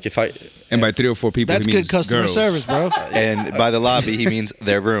you know, like if I And by 3 or 4 people, That's he good means customer girls. service, bro. And by the lobby, he means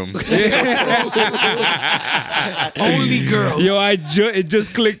their room. Only girls. Yo, it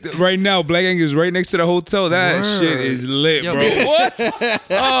just clicked right now. Black Angus right next to the hotel. That Word. shit is lit, Yo, bro. man. What?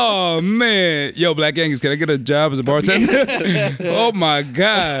 Oh man, yo, Black Angus, can I get a job as a bartender? Oh my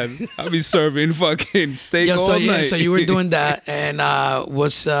god, I'll be serving fucking steak Yo, all night. so you were doing that, and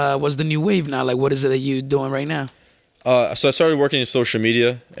what's the new wave now? Like, what is it that you doing right now? so I started working in social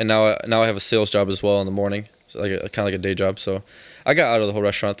media, and now I have a sales job as well in the morning. so like kind of like a day job. So I got out of the whole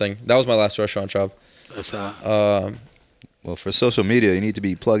restaurant thing. That was my last restaurant job. That's Well, for social media, you need to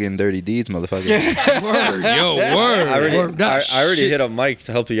be plugging Dirty Deeds, motherfucker. word. Yo, word. I already hit up Mike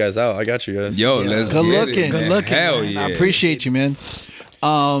to help you guys out. I got you guys. Yo, let's Good get looking. it, Good man. looking, Hell man. yeah. I appreciate you, man.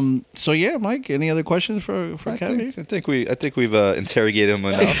 So yeah, Mike. Any other questions for Kevin? I think we've interrogated him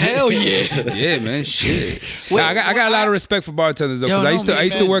enough. Hell yeah. Yeah, man. Shit. Nah, I got a lot of respect for bartenders though, Yo, because no, I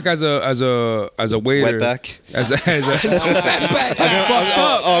used to work as a waiter. Wetback. As a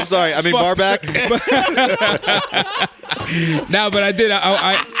Oh, I'm sorry. I mean, barback. Nah, but I did.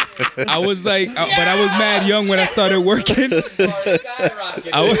 I was like, but I was mad young when I started working.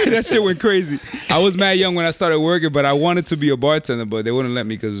 That shit went crazy. I was mad young when I started working, but I wanted to be a bartender, but they wouldn't let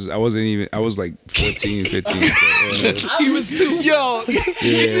me because I was like 14, 15. So, He was too. Yo,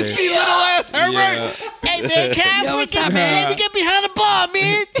 you see little ass Herbert? yeah. Hey man, Kev, Yo, what's up, man? let me get behind the bar,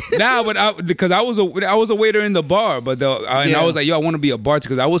 man. Nah, but because I was a waiter in the bar, but and Yeah. I was like, yo, I want to be a bartender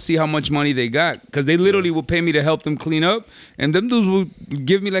because I will see how much money they got, because they literally would pay me to help them clean up, and them dudes would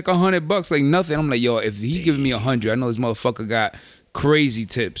give me like $100, like nothing. I'm like, yo, if he giving me 100, I know this motherfucker got crazy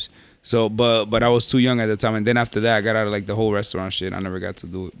tips. So, but I was too young at the time, and then after that, I got out of like the whole restaurant shit. I never got to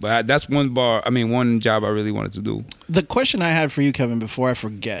do it, but that's one job I really wanted to do. The question I had for you, Kevin, before I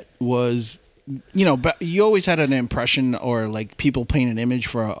forget, was, you know, but you always had an impression, or like people paint an image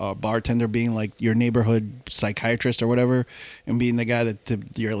for a bartender being like your neighborhood psychiatrist or whatever, and being the guy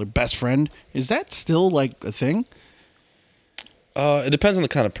that your best friend. Is that still like a thing? It depends on the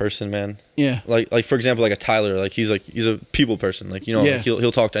kind of person, man. Yeah. Like for example, like a Tyler, like he's a people person. Like, you know, Yeah. like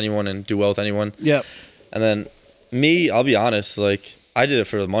he'll talk to anyone and do well with anyone. Yep. And then me, I'll be honest, like I did it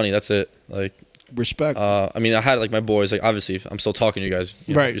for the money. That's it. Like, Respect. I mean, I had like my boys. Like, obviously, I'm still talking to you guys.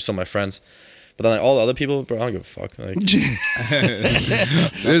 You know, Right. You're still my friends. But then like all the other people, bro, I don't give a fuck. Like,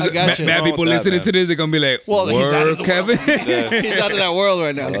 There's gotcha. mad Wrong people with that, listening man. to this. They're gonna be like, Well, he's out of "Word, the Kevin." He's out of that world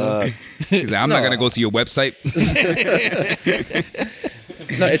right now. So. He's like, I'm not gonna go to your website.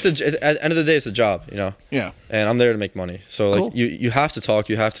 no, at the end of the day, it's a job, you know. Yeah. And I'm there to make money. So like Cool. you have to talk.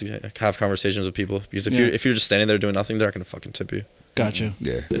 You have to have conversations with people, because if you're just standing there doing nothing, they're not gonna fucking tip you. Gotcha.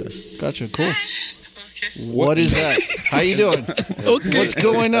 Yeah. Gotcha. Cool. What is that? How you doing? Okay. What's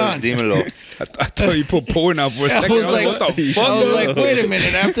going on? Dímelo. I thought you put porn out for a second. was like- what the I fuck? was like, wait a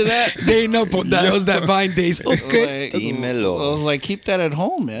minute. After that, They ain't up on that. That was that Vine days. Okay. like, Dímelo. I was like, keep that at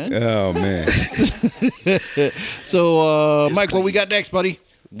home, man. Oh man. So, Mike, what we got next, buddy?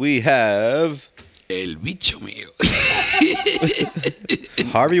 We have El bicho mío.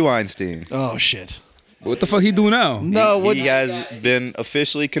 Harvey Weinstein. Oh shit. What the fuck he do now? No, what? He has been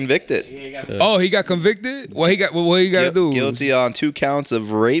officially convicted. Oh, he got convicted? What he got to do? Guilty on 2 counts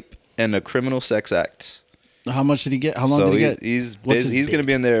of rape and a criminal sex act. How much did he get? How long So did he get? he's What's his going to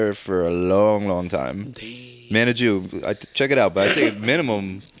be in there for a long, long time. Man of Jew, check it out, but I think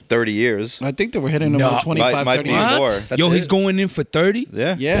minimum 30 years. I think they were hitting him about 25, Might 30 be years. more. That's Yo, he's it. going in for 30?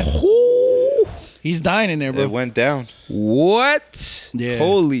 Yeah. Yeah. He's dying in there, bro. It went down. What? Yeah.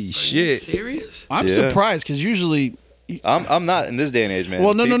 Holy shit. Serious? I'm Yeah. surprised because usually. I'm not in this day and age, man.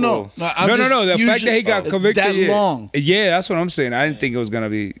 Well, no. People- No. The fact that he got convicted that yeah. long. Yeah, that's what I'm saying. I didn't think it was gonna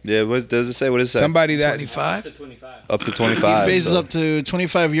be Yeah, what does it say? What does it say? somebody that 25? Up to He 25. faces so- up to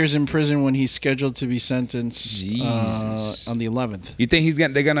 25 years in prison when he's scheduled to be sentenced Jesus. on the 11th. You think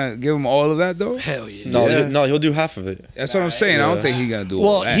they're gonna give him all of that though? Hell yeah. No, Yeah. he'll do half of it. That's what I'm saying. I don't think he's gonna do all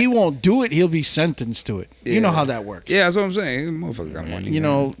Well, that. he won't do it. He'll be sentenced to it. You know Yeah. how that works. Yeah, that's what I'm saying. Motherfucker got money. You man.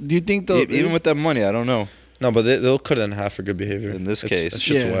 know, do you think the Even with that money, I don't know. No, but they'll cut it in half for good behavior. In this It's- case. that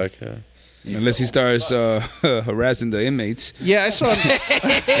shit's Yeah. whack. Yeah. Unless he starts harassing the inmates. Yeah, I saw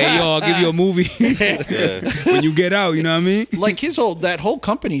Hey, yo, I'll give you a movie when you get out. You know what I mean? like that whole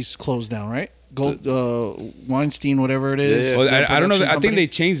company's closed down, right? Gold Weinstein, whatever it is. Yeah. Well, their I don't know. production I think company. they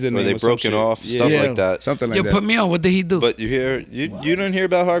changed the Or name. they or some broken shit. off, Yeah. stuff Yeah. like that. Something like Yo, that. put me on. What did he do? But you didn't hear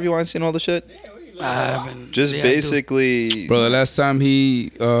about Harvey Weinstein, all the shit? I haven't. Just Yeah, I do. basically. Bro, the last time he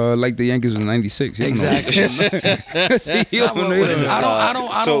liked the Yankees was '96. Exactly. He don't know. What is-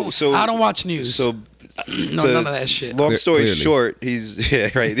 I don't watch news. So no, none of that shit. Long story Clearly. short, he's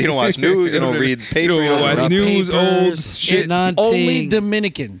right. You don't watch news. You don't read paper. You don't you don't watch nothing. news, old Papers, shit. nothing. Only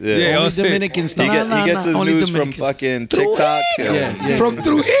Dominican. Yeah, Only I'll say- Dominican He, stuff. Nah, he gets his only news from Dominicans. fucking TikTok. Yeah. From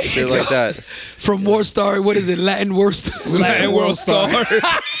through Shit like that. From War Star, what is it? Latin War Star. Latin World Star.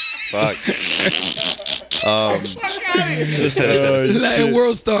 Fuck. Latin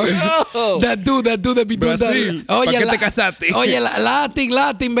World Star. That dude that be doing Brasil. that. ¿Pa' qué te casaste? Oye,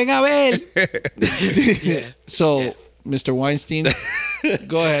 Latin, ven a ver. Yeah. So, Mr. Weinstein,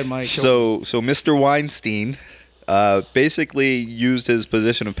 go ahead, Mike. So Mr. Weinstein basically used his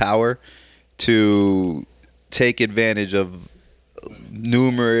position of power to take advantage of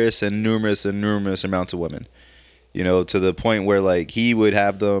numerous amounts of women. You know, to the point where like he would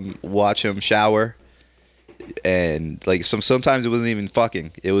have them watch him shower, and like sometimes it wasn't even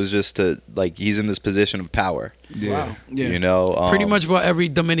fucking. It was just to like he's in this position of power. Yeah. Wow. Yeah. You know, Pretty much what every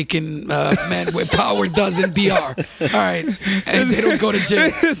Dominican man with power does in DR. All right, and they don't go to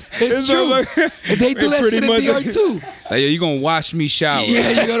jail. It's true. like- And they do that pretty shit in much- DR too. Like, yo, you gonna watch me shower? Yeah,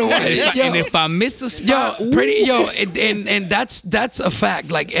 you gotta watch it. And if I miss a spot, And that's a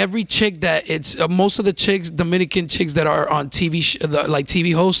fact. Like every chick that it's most of the chicks, Dominican chicks that are on TV, like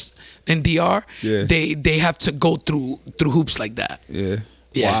TV hosts in DR, Yeah. they have to go through hoops like that. yeah.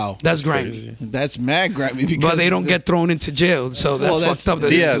 Yeah, Wow. that's grimy. That's mad grimy because But they don't get thrown into jail, so that's, Well, that's- fucked up. That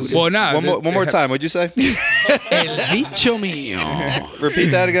Diaz. this dude Well, is- nah. one more time. What'd you say? El bicho mío. Repeat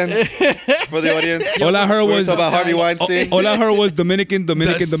that again for the audience. All I heard We were was talking about Harvey Weinstein. all I heard was Dominican. The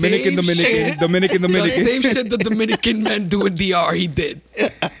same shit- The same shit the Dominican men do in DR, he did.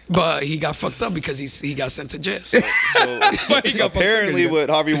 But he got fucked up because he got sent to jail. So apparently, what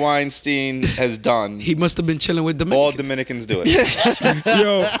Harvey Weinstein has done, He must have been chilling with all Dominicans. Dominicans do it.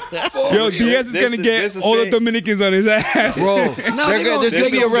 Yo, Diaz is This gonna is- get this is all the straight- Dominicans on his ass. bro. No, There's they gonna gonna- be they a This is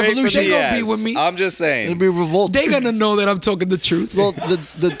straight revolution. from They gonna be Diaz. with me. I'm just It'll saying. be a revolt. They gonna know that I'm talking the truth. Well,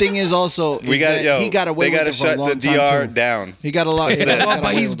 the thing is also We is got that yo. he got away They with got to it for a shut long the time, DR too. down. He got a lot. That's it. got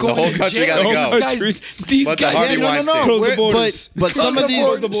But away he's with it. going The whole to country jail. gotta These go. guys, these But the guys, Harvey Yeah, no, Weinstein. Close the We're- borders. But some of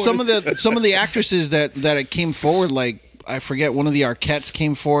Close the these, some of the actresses that it came forward, like I forget, one of the Arquettes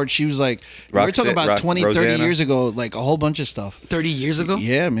came forward. She was like, we're talking about 20, 30 Rosanna. years ago, like a whole bunch of stuff. 30 years ago.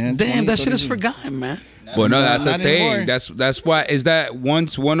 Yeah, man. Damn, 20, that shit 30 is years. forgotten, man. Well, no, that's the Not thing. anymore. That's why. Is that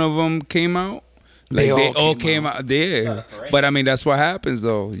once one of them came out, like They they all all came came out. Yeah, but I mean that's what happens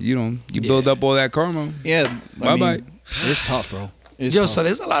though. You know, you build up all that karma. Yeah. Bye-bye. It's tough, bro. It's Yo, tough. so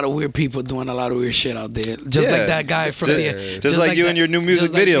there's a lot of weird people doing a lot of weird shit out there. Just Yeah. like that guy from Just like you and your new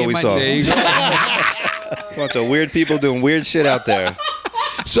music video we saw. There you go. Bunch of weird people doing weird shit out there.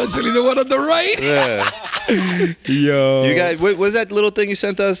 Especially the one on the right. Yeah. Yo, You guys, what was that little thing you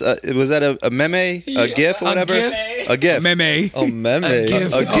sent us? Was that a meme, a GIF or a whatever? GIF? A GIF. meme, Oh, meme. A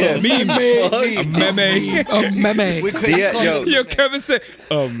GIF. a meme. A meme. Yo, Yo, Kevin said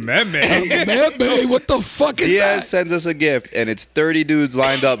a meme. Meme. What the fuck is Diaz that? sends us a gift, and it's 30 dudes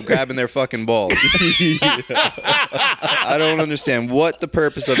lined up grabbing their fucking balls. I don't understand what the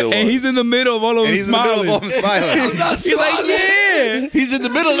purpose of it was. And he's in the middle of all of And them he's in the middle smiling. of all them smiling. I'm not He's like, smiling. yeah. He's in the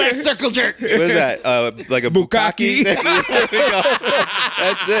middle of that circle jerk. What is that? Like a Bukkake. bukkake? There we go.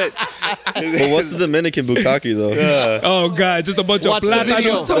 That's it. But what's the Dominican bukkake though? Oh God, just a bunch Watch of the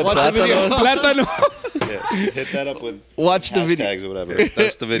video. plátano. Watch the video. Plátano. Yeah, hit that up with Watch the video. hashtags or whatever.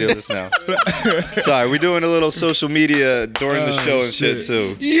 That's the video just now. Sorry, we're doing a little social media during the show and shit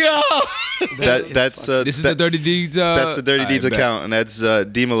too. Yeah. That's This is the Dirty Deeds. That's the Dirty Deeds I bet. account, and that's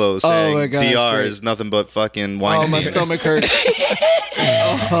Dimelo saying my God, that's DR great. is nothing but fucking Oh, Weinstein. my stomach hurts.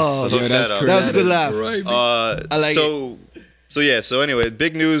 So look Yeah, that's that up. crazy. That was a good laugh. I like So anyway,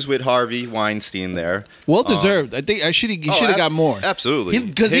 big news with Harvey Weinstein there. Well deserved. I think he should have got more. Absolutely.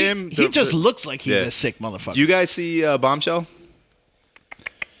 Because he Him, just looks like he's yeah. a sick motherfucker. You guys see Bombshell?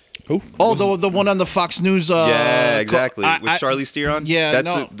 the one on the Fox News. Yeah, exactly. I- With I- Charlize Theron. Yeah,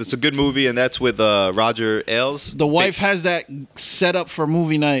 that's a good movie, and that's with Roger Ailes. The wife has that set up for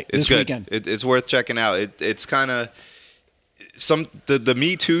movie night It's this good. weekend. It's worth checking out. It's kind of the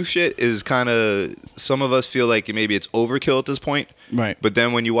Me Too shit is kind of, some of us feel like maybe it's overkill at this point. Right. But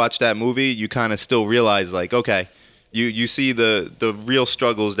then when you watch that movie, you kind of still realize like, okay, you see the real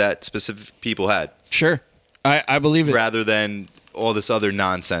struggles that specific people had Sure, I believe it, rather than all this other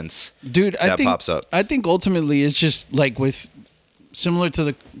nonsense. dude. I that think pops up. I think ultimately it's just like with similar to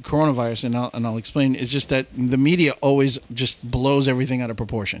the coronavirus, and I'll explain. It's just that the media always just blows everything out of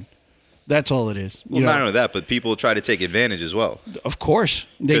proportion. That's all it is. Well, You not know? only that, but people try to take advantage as well. Of course,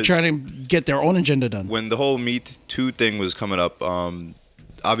 they 'Cause- try to get their own agenda done. When the whole Me Too thing was coming up,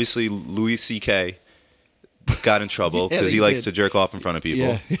 obviously Louis C.K. got in trouble Yeah, because he he likes did. to jerk off in front of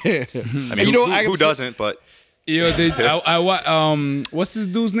people. Yeah. I mean, You know, who doesn't? But Yo, what's this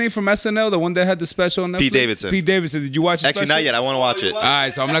dude's name from SNL? The one that had the special on Netflix? Pete Davidson. Pete Davidson. Did you watch the actually, special? not yet. I want to watch it. All right,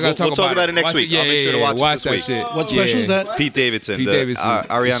 so I'm not gonna We'll talk talk about it next Watch week. I'll make sure to watch it watch this that week. shit. What special is that? Pete Davidson, Pete the Davidson.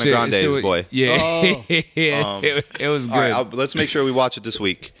 Ariana Shit, Grande's shit, boy. Yeah, Oh. it was good. All right, let's make sure we watch it this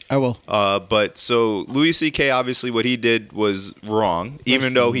week. I will. But so Louis C.K. obviously what he did was wrong,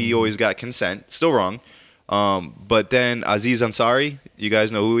 even though he always got consent. Still wrong. But then Aziz Ansari, you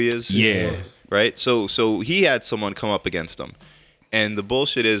guys know who he is? Yeah. Right? So he had someone come up against him. And the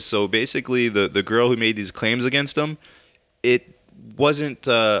bullshit is, so basically the girl who made these claims against him, it wasn't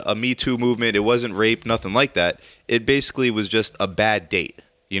a Me Too movement. It wasn't rape, nothing like that. It basically was just a bad date.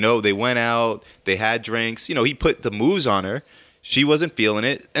 You know, they went out, they had drinks. You know, he put the moves on her. She wasn't feeling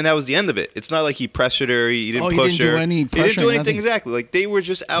it, and that was the end of it. It's not like he pressured her. He didn't push her. Any he didn't do anything nothing. exactly. Like they were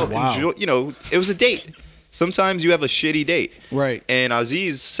just out. Wow. You know, it was a date. Sometimes you have a shitty date. Right. And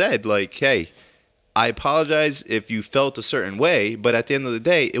Aziz said, like, hey, I apologize if you felt a certain way, but at the end of the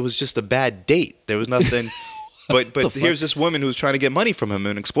day, it was just a bad date. There was nothing. But here's this woman who's trying to get money from him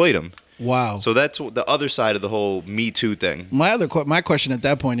and exploit him. Wow. So that's the other side of the whole Me Too thing. My question at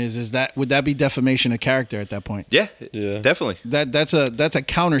that point is that would that be defamation of character at that point? Yeah, Yeah. definitely. That's a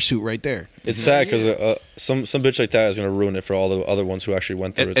countersuit right there. It's sad because some bitch like that is gonna ruin it for all the other ones who actually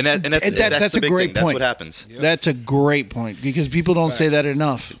went through it. And that's that's the a big great thing. That's point. what happens. That's a great point because people don't say that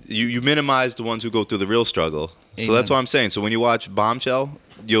enough. You minimize the ones who go through the real struggle. So Amen. that's what I'm saying. So when you watch Bombshell,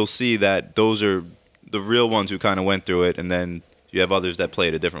 you'll see that those are the real ones who kind of went through it, and then you have others that play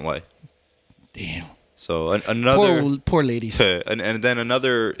it a different way. Damn. So another Poor ladies. and then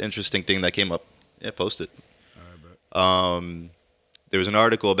another interesting thing that came up. Yeah, post it. There was an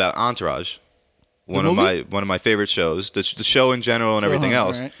article about Entourage, one of my favorite shows, the show in general and everything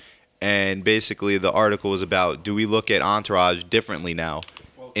else. Right. And basically, the article was about: do we look at Entourage differently now,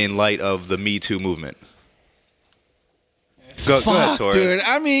 in light of the Me Too movement? Go ahead, Fuck, Torres. dude.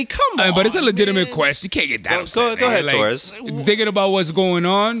 I mean, come on. But it's a legitimate man. question. You can't get that Go upset. ahead, man. Torres. Thinking about what's going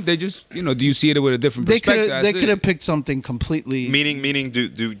on, they just, do you see it with a different They perspective? could That's they it. could have picked something completely. Meaning,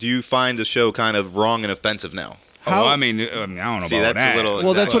 do you find the show kind of wrong and offensive now? How- I mean, I don't know See, about that's that. a little.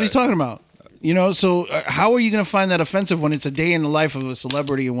 Well, that's what he's talking about. You know, so how are you going to find that offensive when it's a day in the life of a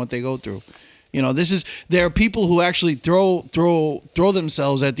celebrity and what they go through? You know, there are people who actually throw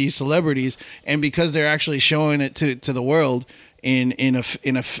themselves at these celebrities, and because they're actually showing it to the world in a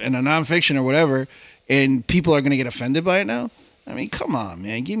nonfiction or whatever, and people are going to get offended by it now. I mean, come on,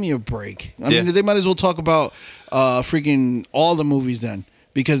 man, give me a break. I mean, they might as well talk about freaking all the movies then,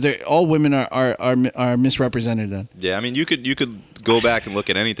 because all women are misrepresented then. Yeah, I mean, you could go back and look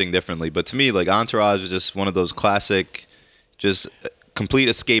at anything differently, but to me, like Entourage is just one of those classic, just complete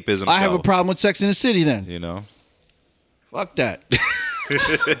escapism. I have show, a problem with Sex in the City then. You know, Fuck that.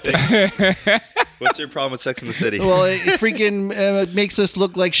 what's your problem with Sex in the City? Well, it freaking makes us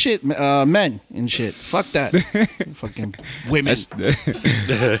look like shit, men and shit. Fuck that. Fucking women.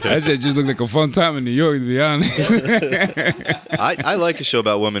 That shit just looked like a fun time in New York, to be honest. I like a show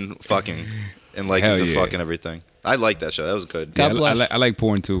about women fucking and like Hell the yeah. fucking everything. I like that show. That was good. God bless. I like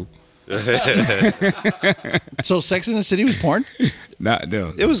porn too. So Sex in the City was porn? No.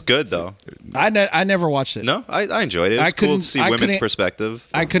 It was good though. I never watched it. No, I enjoyed it. It I was cool couldn't- to see I women's couldn't- perspective.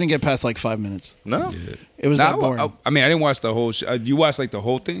 I couldn't get past like 5 minutes. No, It was that boring. I mean, I didn't watch the whole show. You watched like the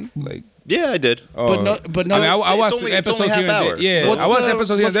whole thing? Like, yeah, I did. but no. I mean, I It's watched only- the it's only episodes half here and hour. there. Yeah, What's I watched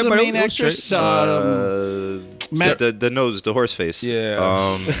episodes here and there, the but main it was straight. actress? Matt- The nose, the horse face. Yeah.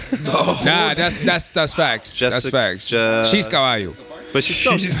 Nah, that's facts. That's facts. She's caballo. But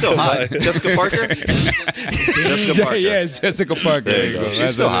she's still hot. Jessica Parker. Jessica Parker. Yeah, it's Jessica Parker. There you go. She's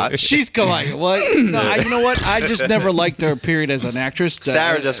That's still it. hot. She's kawaii. What? No, you know what? I just never liked her. Period. As an actress,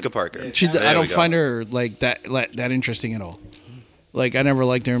 Sarah Jessica Parker. I There don't we go. find her like that interesting at all. Like I never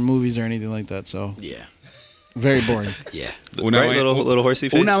liked her in movies or anything like that. So Yeah. very boring. Yeah. Right, little horsey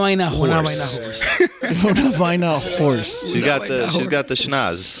face. Una vaina Una horse. vaina horse. Una vaina horse. She's got the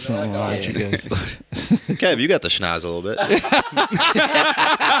schnoz. Something wrong with you guys. Kev, you got the schnoz a little bit.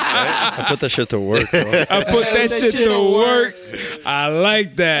 I put that shit to work, bro. I put that shit to work. I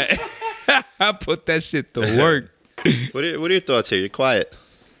like that. I put that shit to work. What are your thoughts here? You're quiet.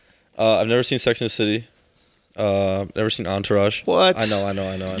 I've never seen Sex and the City. Never seen Entourage. What? I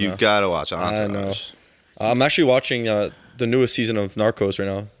know. You gotta watch I know. Entourage. I'm actually watching the newest season of Narcos right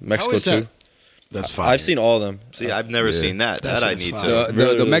now, Mexico is that? 2. That's fine. I've seen all of them. See, I've never seen that. That I shit's need fine. to. The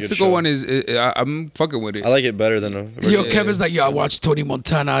Really, really Mexico good show. one is I'm fucking with it. I like it better than the Yo, original. Kevin's like, yo, I watched Tony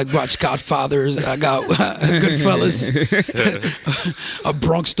Montana, I watched Godfathers, I got Goodfellas, A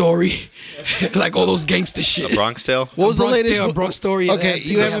Bronx Story, like all those gangster shit. Bronx Tale. What was the Bronx latest? Tale, one? Bronx Story. Okay,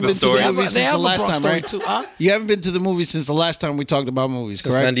 you haven't been to the movie They since have the a last Bronx time, Story right? too, huh? You haven't been to the movie since the last time we talked about movies,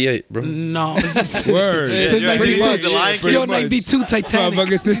 Since correct? 98, bro. No, since Word. since Yeah, pretty 92. much. The Lion King. Yo, Pretty much. 92 Titanic.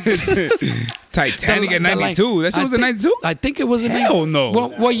 Motherfuckers. Titanic at The Lion- 92. That shit was in 92? I think it was in Hell no.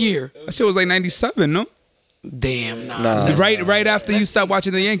 What year? That shit was like 97, no? Damn, Nah. Right after you stopped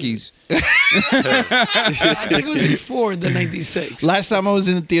watching the Yankees. I think it was before the 96. Last time I was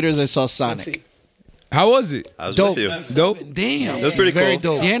in the theaters, I saw Sonic. How was it? I was Dope. with you. Dope? Damn. It was pretty Very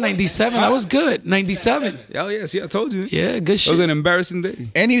cool. dope. Yeah, 97. That was good. 97. Hell yeah, see, I told you. Yeah, good It was shit. an embarrassing day.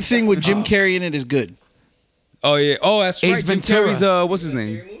 Anything with Jim Carrey in it is good. Oh yeah. Oh, that's right. Ace Jim Ventura. Carrey's what's his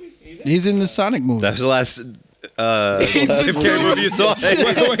name? He's in the Sonic movie. That was the last Jim Ventura. Carrey movie you saw.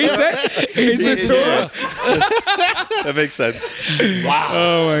 What he said? Ace Ventura. That makes sense.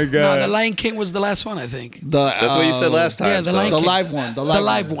 Oh my No, god. The Lion King was the last one, I think. That's what you said last time. Yeah, the so. Lion The King. live one. The The live,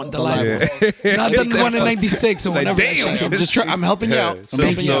 live one. The live one. one. Not the one in '96 or whenever. that damn. shit came. I'm just I'm helping you out. I'm So,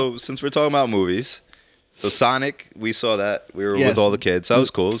 helping you out. so since we're talking about movies, so Sonic, we saw that. We were Yes. with all the kids. That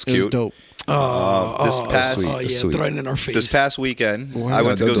was cool. It was It cute. was dope. This past Oh yeah, Sweet. throw it in our face. this past weekend, I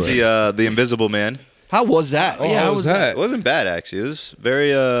went to don't go do see The Invisible Man. How was that? yeah, How how was was that? It wasn't bad actually. It was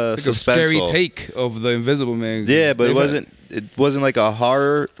very Like a suspenseful. scary take of the Invisible Man. Yeah, but They've it wasn't like a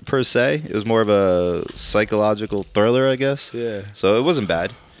horror per se. It was more of a psychological thriller, I guess. Yeah. So it wasn't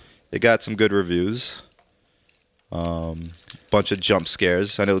bad. It got some good reviews. Bunch of jump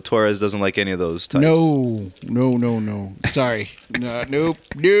scares. I know Torres doesn't like any of those types. No. Sorry. No, nope.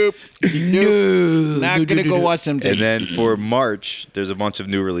 Not gonna go watch them. And things. then for March, there's a bunch of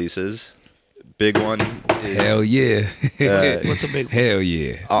new releases. Big one is Hell yeah. What's a big one? Hell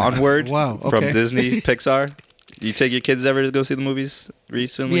yeah. Onward Wow, from okay. Disney Pixar. You take your kids ever to go see the movies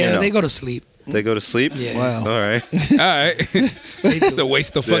recently? or Yeah, no? they go to sleep. They go to sleep? Yeah. Wow. All right. All right. It's a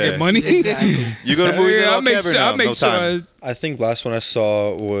waste of fucking Yeah. money. Exactly. You go to movies at Yeah, all, I'll make Kev, or sure. no? I'll make No sure. time? I think last one I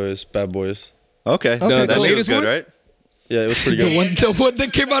saw was Bad Boys. Okay. The That shit was latest good, one? right? Yeah, it was pretty The good. one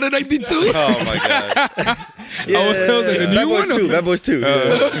that came out in '92. Oh, my God. Yeah, that was like the Bad new Boys one? 2. Bad Boys 2. Yeah.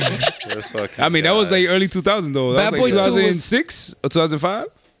 That's fucking I mean, that was God. like early 2000 though. That Bad was like Boy 2 was- 2006 or 2005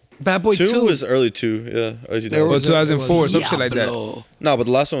 Bad Boy 2 2 was early 2. Yeah, early 2000. or 2004, some shit like that. Diablo. No, but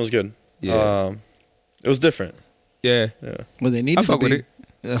the last one was good. Yeah. It was different. Yeah. Well, they need I to fuck be.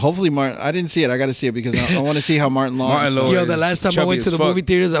 with Hopefully, Martin. I didn't see it. I got to see it because I want to see how Martin Long. Martin Long. Yo, the last time I Chubby went to as the fuck. movie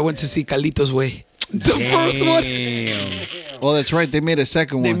theaters, I went to see Carlitos Way. The first one. Damn. Oh, that's right. They made a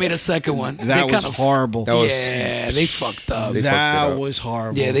second They one. made a second one. that They was kinda- horrible. That was- Yeah, they fucked up. They fucked it that up. was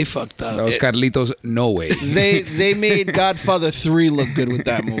horrible. Yeah, they fucked up. That was Carlitos. No way. They made Godfather 3 look good with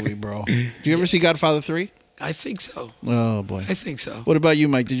that movie, bro. Do you ever see Godfather 3? I think so. Oh boy. I think so. What about you,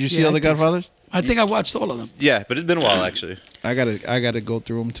 Mike? Did you see Yeah, all the I think so. Godfathers? I think I watched all of them. Yeah, but it's been a while, actually. I gotta go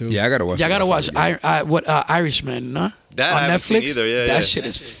through them too. Yeah, I gotta watch. Yeah, I that gotta watch again. Irishman, huh? That I on haven't Netflix. seen either, yeah, that yeah. shit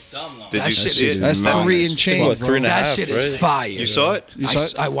is. Did That you shit see is it? That's madness. 3 and change, What, bro. 3.5, That shit is right? fire. You saw it? You saw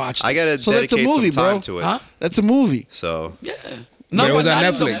it? I watched. I got to So that's a dedicate movie, some time bro. to it. Huh? That's a movie. So, Yeah. But it was but on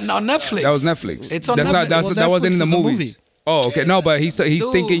not even- Netflix. On Netflix. That was Netflix. It's on That's Netflix. not. That's, Well, that wasn't in the Netflix is a movies. movie. Oh, okay. No, but he's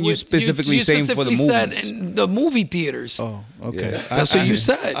Dude, thinking you you specifically saying for the specifically movies. said in the movie theaters. Oh, okay. That's what you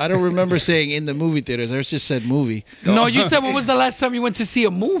said. I don't remember saying in the movie theaters. I just said movie. No, you said when was the last time you went to see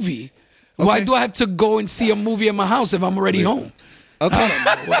a movie? Why Okay. do I have to go and see a movie at my house if I'm already home? Okay.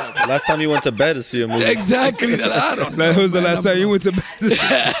 Last time you went to bed to see a movie. Exactly. I don't know. That was the last time you went to bed.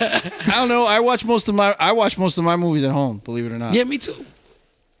 I don't know. I watch most of my movies at home. Believe it or not. Yeah, me too.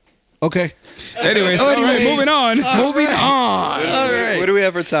 Okay. Anyways, all right, Anyways, moving on. Moving on. what do we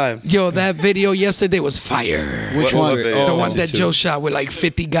have for time? Yo, that video yesterday was fire. Which What one? video? The Oh. one that Joe shot with like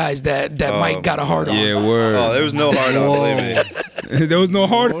 50 guys that Mike got a hard on. Yeah, word. Oh, there was no hard on, believe me. There was no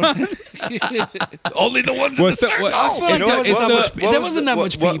hard on. Only the ones What's the what? I feel like You know there what? wasn't that much. What There was wasn't the- that what-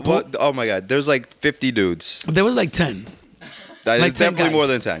 much what- people. what- oh my God, there's like 50 dudes. There was like 10. That Like is 10 definitely guys. more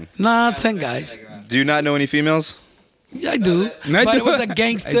than 10. Nah, 10 guys. Do you not know any females? Yeah, I do. I But do. it was a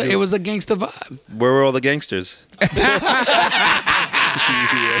gangster. It was a gangster vibe. Where were all the gangsters? It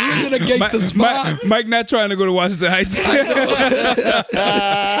was in a gangster spot. Mike not trying to go to Washington Heights.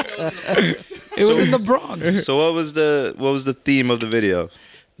 It was in the Bronx. So what was the theme of the video?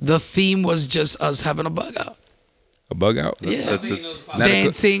 The theme was just us having a bug out. A bug out. Yeah. That's it. Not a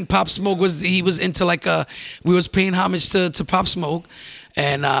Dancing. Pop Smoke was into like we was paying homage to Pop Smoke,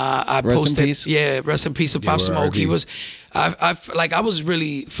 and I Rest in posted peace. yeah, rest in peace to Pop word, Smoke. He RIP. was I was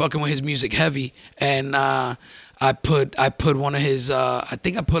really fucking with his music heavy, and I put one of his I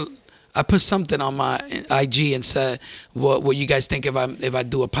think I put something on my IG and said, "What you guys think if I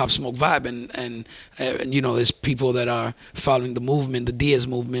do a Pop Smoke vibe?" And you know, there's people that are following the movement, the Diaz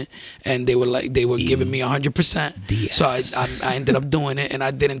movement, and they were giving me 100%. So I ended up doing it, and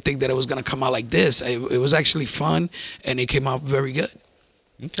I didn't think that it was gonna come out like this. It was actually fun, and it came out very good.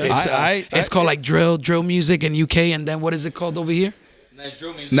 It's called like drill music in UK, and then what is it called over here?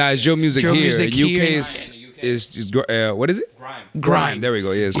 Nah, it's Joe Music Drill here. music UK here. is what is it? Grime. There we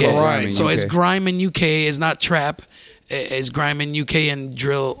go. Yeah, it's Yeah. called Grime. in So it's UK. grime in UK. It's not trap. It's grime in UK and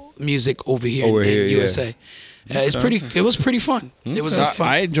drill music over here Over in here, yeah. USA. It was pretty fun. It was fun.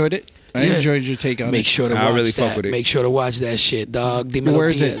 I enjoyed it. I Yeah. enjoyed your take on Make it. sure to I watch really that. fuck with it. Make sure to watch that shit, dog. Dímelo Where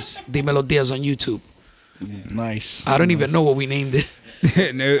is it? Diaz. Dímelo Diaz on YouTube. Nice. I don't even know what we named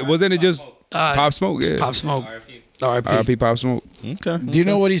it. Wasn't it just Pop Smoke, yeah. Pop Smoke. RIP. R.I.P. R.I.P. Pop Smoke. Okay. Do you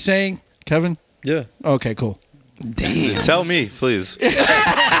know what he's saying, Kevin? Yeah. Okay, cool. Damn. Tell me, please.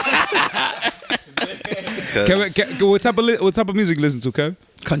 Kevin, what type of music you listen to, Kev?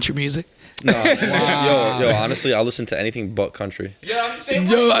 Country music. No. Yo, honestly, I listen to anything but country. Yeah, I'm the same way.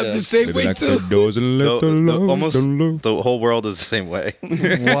 Yo, I'm the same way too. doors and let Almost the whole world is the same way.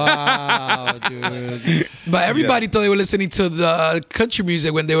 Wow, dude. But everybody thought they were listening to the country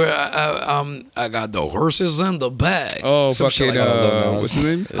music when they were. I got the horses in the bag. Oh, Some shit fucking, like that. Lil Nas. what's his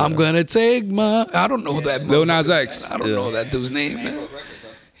name? I'm gonna take my. I don't know that. Lil Nas motherfucker. X. I don't know that dude's name, man.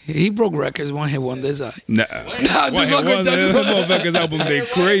 He broke records. One hit wonders. Nah. Nah, just fucking motherfuckers album, they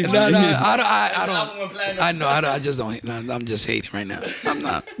crazy. No, I don't. Album went platinum. I know. I just don't. Nah, I'm just hating right now. I'm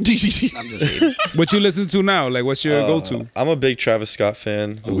not. I'm just hating. What you listen to now? Like, what's your go-to? I'm a big Travis Scott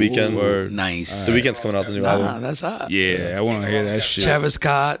fan. The Weeknd. Nice. The Weeknd's coming out the new Nah, album. that's hot. Yeah, I want to hear that shit. Travis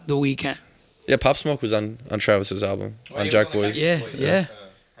Scott, The Weeknd. Yeah, Pop Smoke was on Travis's album on Jack Boys. Yeah.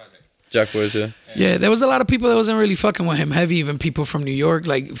 Jack Boys, yeah. Yeah, there was a lot of people that wasn't really fucking with him heavy, even people from New York,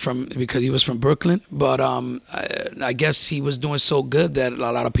 because he was from Brooklyn. But I guess he was doing so good that a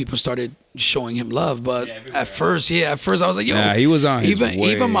lot of people started showing him love. But at first I was like, yo, Nah, he was on his way,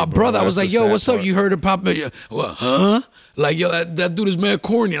 even my bro. brother, I was That's like, the yo, sad what's up? part. You heard of Pop? Well, huh? Like, yo, that dude is mad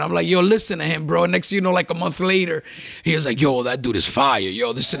corny. And I'm like, yo, listen to him, bro. And next thing you know, like a month later, he was like, yo, that dude is fire.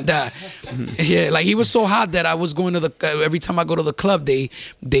 Yo, this and that. Yeah, like he was so hot that I was going to every time I go to the club, they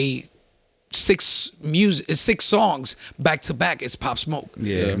 6 songs back to back. It's Pop Smoke.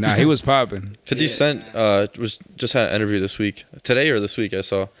 Yeah, nah, he was popping. 50 Cent was just had an interview this week. Today or this week I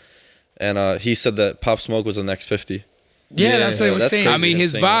saw. And he said that Pop Smoke was the next 50. Yeah, that's what they were that's saying. crazy. I mean,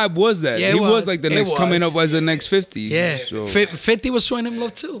 his Insane. vibe was that. Yeah, it He was was. like the It next coming was. up as the next 50. Yeah, So, 50 was showing him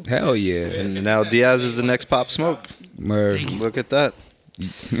love too. hell yeah. And now Diaz is the next Pop Smoke. Word. Look at that.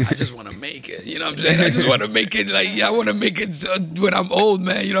 I just want to make it. You know what I'm saying? I just want to make it. Like, yeah, I want to make it when I'm old,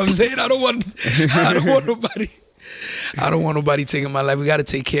 man. You know what I'm saying? I don't want nobody taking my life. We got to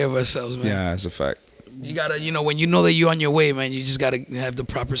take care of ourselves, man. Yeah, that's a fact. You gotta, when you know that you're on your way, man, you just gotta have the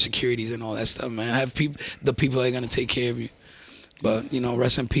proper securities and all that stuff, man. Have the people that are gonna take care of you. But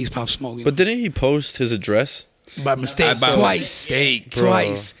rest in peace, Pop Smoke. But didn't he post his address? by mistake, By twice, mistake, bro.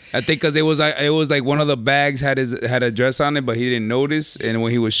 twice. I think because it was like one of the bags had a dress on it, but he didn't notice. And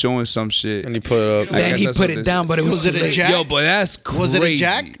when he was showing some shit, And he put it up. I Then guess he that's put what it this down, is. but it was Was it a too late. jack? yo, but that's crazy. Was it a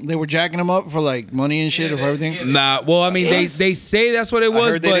jack? They were jacking him up for like money and shit or for everything? Nah, well, I mean, Yes. they say that's what it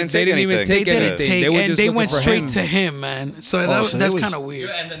was, heard they but didn't they take didn't even anything. take They didn't anything. take, They were and just they looking went for straight him. to him, man. So, so that's it was- kind of weird.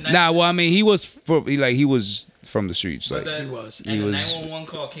 And the night, Nah, well, I mean, he was he was from the streets. Like, the, he was. And He the was- 911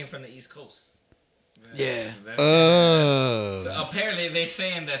 call came from the East Coast. Yeah. So apparently they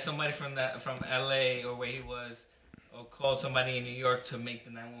saying that somebody from LA or where he was or called somebody in New York to make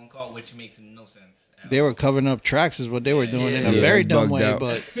the 911 call, which makes no sense. They were covering up tracks is what they were doing in a Yeah. very Yeah, dumb bugged way, out.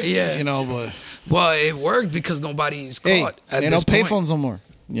 but Yeah. but Well, it worked because nobody's hey, caught at they this don't pay point. phones no more.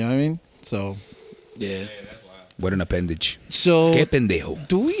 You know what I mean? So Yeah. what an appendage. so Que pendejo.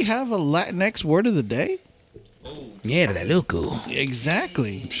 do we have a Latinx word of the day? Mierda, loco.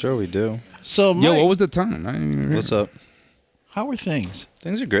 Exactly. Sure we do. So Mike, Yo, what was the time? I didn't even hear. What's up? how are things?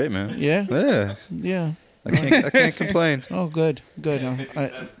 Things are great, man. Yeah? Yeah. Yeah. I can't complain. Oh, good.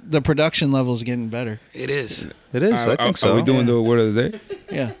 The production level is getting better. It is. It is. I think so. Are we doing the word of the day?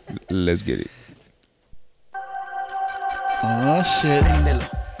 Yeah. Let's get it. Oh shit.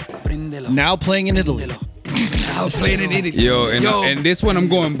 Now playing in Italy. I was playing in Italy. Yo, and this one I'm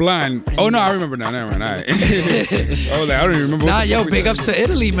going blind. Oh no, I remember now. Never mind. All right. I was like, I don't even remember. Nah, what the yo, fuck we big said. ups to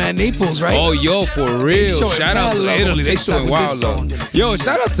Italy, man. Naples, right? Oh, yo, for real. showing Shout out mad to love Italy. on They TikTok showing with wild this love. song. Yo,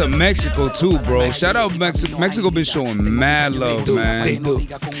 shout out to Mexico too, bro. Shout out Mexico. Mexico been showing mad love, They man. do.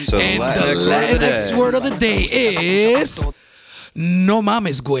 So And Latinx the word of the Latinx day. word of the day is no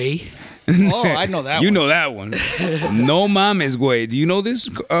mames, güey. Oh, I know that You one. know that one. No mames, güey. Do you know this?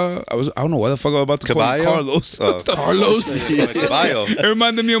 I don't know what the fuck I was about to call him. Caballo? Carlos. Oh. What the Carlos. Bio. It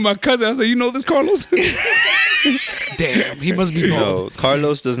reminded me of my cousin. I was like, you know this, Carlos? Damn, he must be bald. No,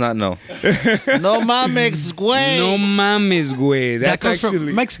 Carlos does not know. No mames, güey. No mames, güey. That's comes from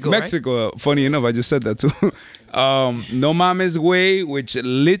actually Mexico, right? Mexico. Funny enough, I just said that too. No mames, güey, which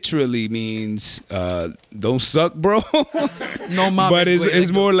literally means don't suck, bro. No mames, but it's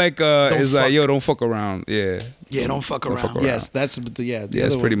güey. more like it's fuck. like yo, don't fuck around. Yeah, Yeah, don't fuck around. fuck around. Yes, that's the that's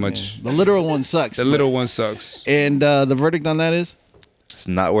other pretty one, much- yeah. The literal one sucks. the little one sucks. And the verdict on that is It's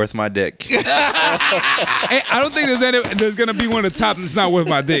not worth my dick. Hey, I don't think there's gonna be one of the top that's not worth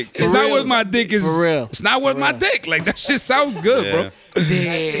my dick. It's not worth my dick. Is For real. It's not worth my dick. Like that shit sounds good, Yeah. bro.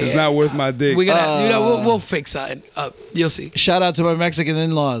 It's not worth my dick. We gotta, we'll fix something. You'll see. Shout out to my Mexican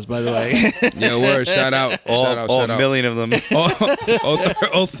in-laws, by the way. Yeah, word. Shout out. All, shout all out. million of them All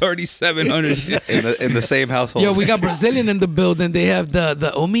 3,700. in the same household. Yo, we got Brazilian in the building. They have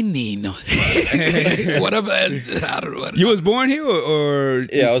the O Menino. Whatever. I don't know. You was born here or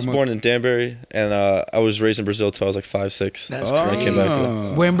Yeah, I was born in Danbury, and I was raised in Brazil till I was like 5'6". That's When I crazy. came back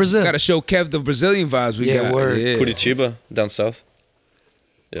here. We're in Brazil. Gotta show Kev the Brazilian vibes we Yeah, got. word. Yeah. Curitiba, down south.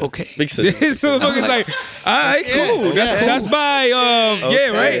 Yeah. Okay. Big city. This motherfucker's like, all right, cool. That's by, yeah,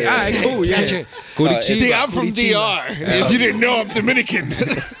 right. All right, cool. Yeah. Gotcha. Curitiba. See, I'm from DR. If you didn't know, I'm Dominican.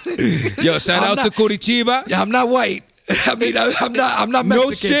 Yo, shout out to Curitiba. Yeah, I'm not white. I mean, I'm not Mexican.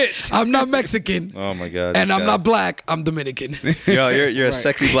 No shit. I'm not Mexican. Oh my god. And this I'm guy. not black. I'm Dominican. Yo, you're a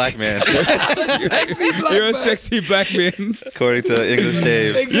sexy black man, Sexy black You're a man. sexy black man. according to English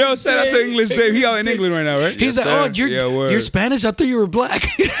Dave. Yo, shout out to English Dave. He out in England right now, right? He's like, sir. oh, you're Yeah, word. you're Spanish. I thought you were black.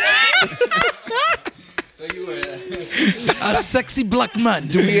 A sexy black man.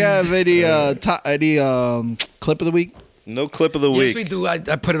 Do we have any clip of the week? No clip of the week. Yes, we do. I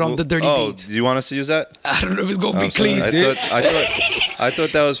put it on the dirty Oh, deeds. do you want us to use that? I don't know if it's gonna be I'm sorry. clean. I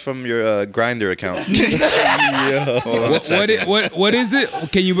thought that was from your Grinder account. Hold on a second. What is it?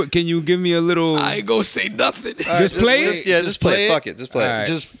 Can you give me a little? I ain't gonna say nothing. Just play it. Just play it. Fuck it. Just play All it. right.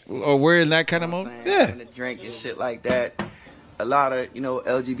 Just, or we're in that kind of mode? Yeah. And the drink and shit like that. A lot of,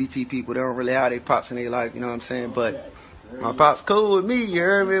 LGBT people, they don't really have their pops in their life, you know what I'm saying? But my pops cool with me, you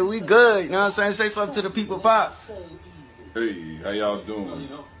heard me? We good, you know what I'm saying? Say something to the people, pops. Hey, how y'all doing?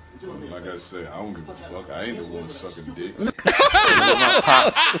 Like I said, I don't give a fuck. I ain't the one sucking dick.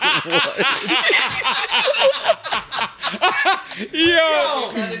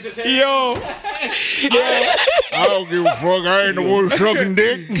 Yo. I don't give a fuck. I ain't the one sucking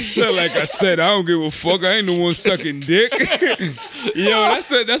dick. So like I said, I don't give a fuck. I ain't the one sucking dick. Yo,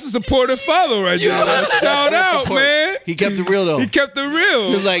 that's a supportive follow right there. Shout out, man. He kept it real, though. He kept it real.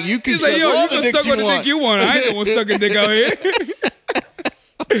 He's like, you can He's suck like, yo, all you the can dicks suck you what the want. dick you want. I ain't the one sucking dick out here.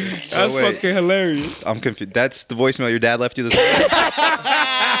 That's wait. fucking hilarious. I'm confused. That's the voicemail your dad left you this morning?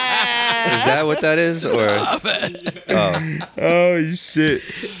 Is that what that is? Or Oh shit.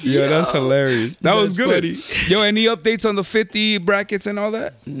 Yo, that's hilarious. That was good. Yo, any updates on the 50 brackets and all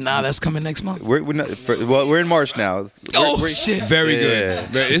that? Nah, that's coming next month. we're not, we're in March now. Oh shit. Very Yeah.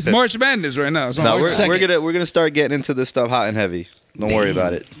 good. It's March Madness right now. So No, March we're 2nd. gonna start getting into this stuff hot and heavy. Don't worry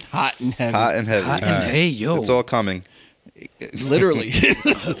about it. Hot and heavy. Hot and heavy. Hey yo. It's all coming. Literally.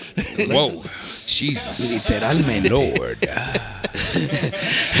 whoa. Jesus. Literalmente. Lord.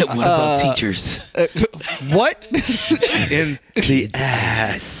 What about teachers? What? In the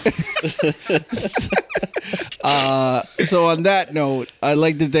ass. So on that note, I'd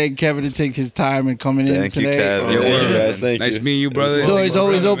like to thank Kevin to take his time and coming in Thank you, today. Kevin. Thank you guys. Thank Nice you. meeting you, brother. Door's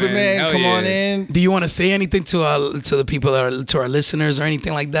always Brother, open, man. Hell Come yeah. on in. Do you want to say anything to the people to our listeners or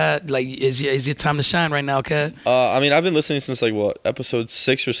anything like that? Like, is your time to shine right now, Kat? I mean, I've been listening since like what, episode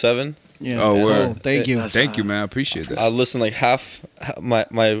 6 or 7. Yeah. Oh, word. Thank you. Thank you, man. I appreciate that. I listen like half my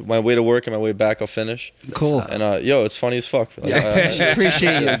way to work and my way back. I'll finish. Cool. And yo, it's funny as fuck. Like,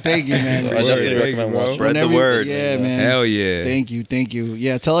 Appreciate you. Thank you, man. I definitely Word. recommend Thank you, watching. Spread the Whenever- word. Yeah, man. Hell yeah. Thank you.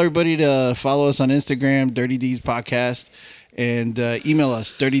 Yeah, tell everybody to follow us on Instagram, Dirty Deeds Podcast, and email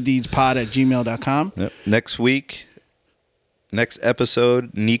us, dirtydeedspod@gmail.com. Yep. Next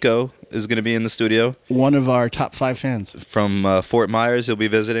episode, Nico is going to be in the studio One of our top 5 fans. from Fort Myers. He'll be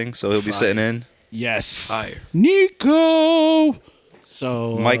visiting, so he'll be sitting in. Yes. Fire. Nico.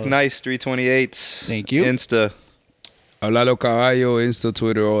 So Mike Nice, 328. Thank you. Insta. Hablalo Caballo, Insta,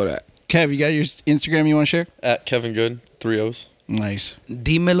 Twitter, all that. Kev, you got your Instagram you want to share? At Kevin Good, 3 O's. Nice.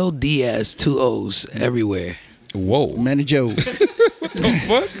 Dimelo Diaz, 2 O's everywhere. Whoa. Man Joe.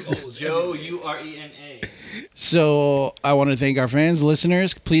 What? Joe, URENA. So I want to thank our fans,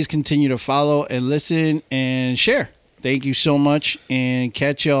 listeners. Please continue to follow and listen and share. Thank you so much, and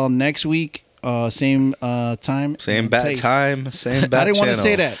catch y'all next week. Same time. Same and bat place. time, same bat I didn't want to channel.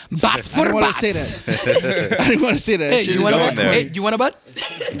 say that. Bots I for didn't want to bots. say that. I didn't want to say that. Hey, Shit you is want going a there. Hey, you want a butt?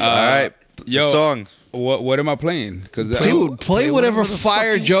 All right. Yo, Song. What am I playing? Cause Dude, play whatever whatever the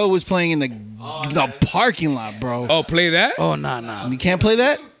Fire fuck Joe was playing in the parking lot, bro. oh, play that? Oh nah. We can't play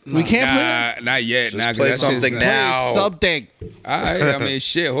that? We can't play that? Nah, not yet. Just Nah, 'cause play that shit's something not- now. Play something. All right, I mean,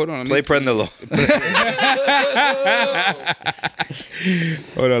 shit. Hold on. Let me- Play Prendelo.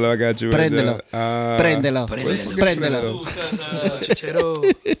 Hold on, I got you. Right Préndelo. there. Préndelo. Préndelo.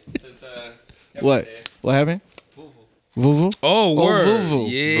 Chichero. Since What? What happened? Vuvu? Oh, word. Vuvu.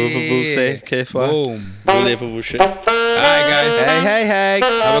 Yeah. Vuvu say, K5. Boom. Voulez-vous shit? All right, guys. Hey.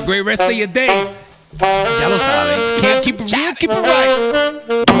 Have a great rest of your day. Ya lo saben. Can't keep it real, keep it right.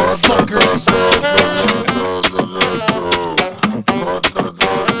 Fuckers.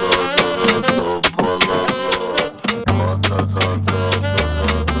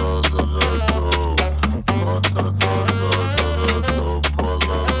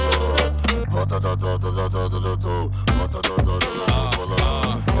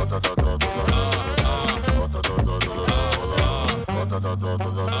 Da da da da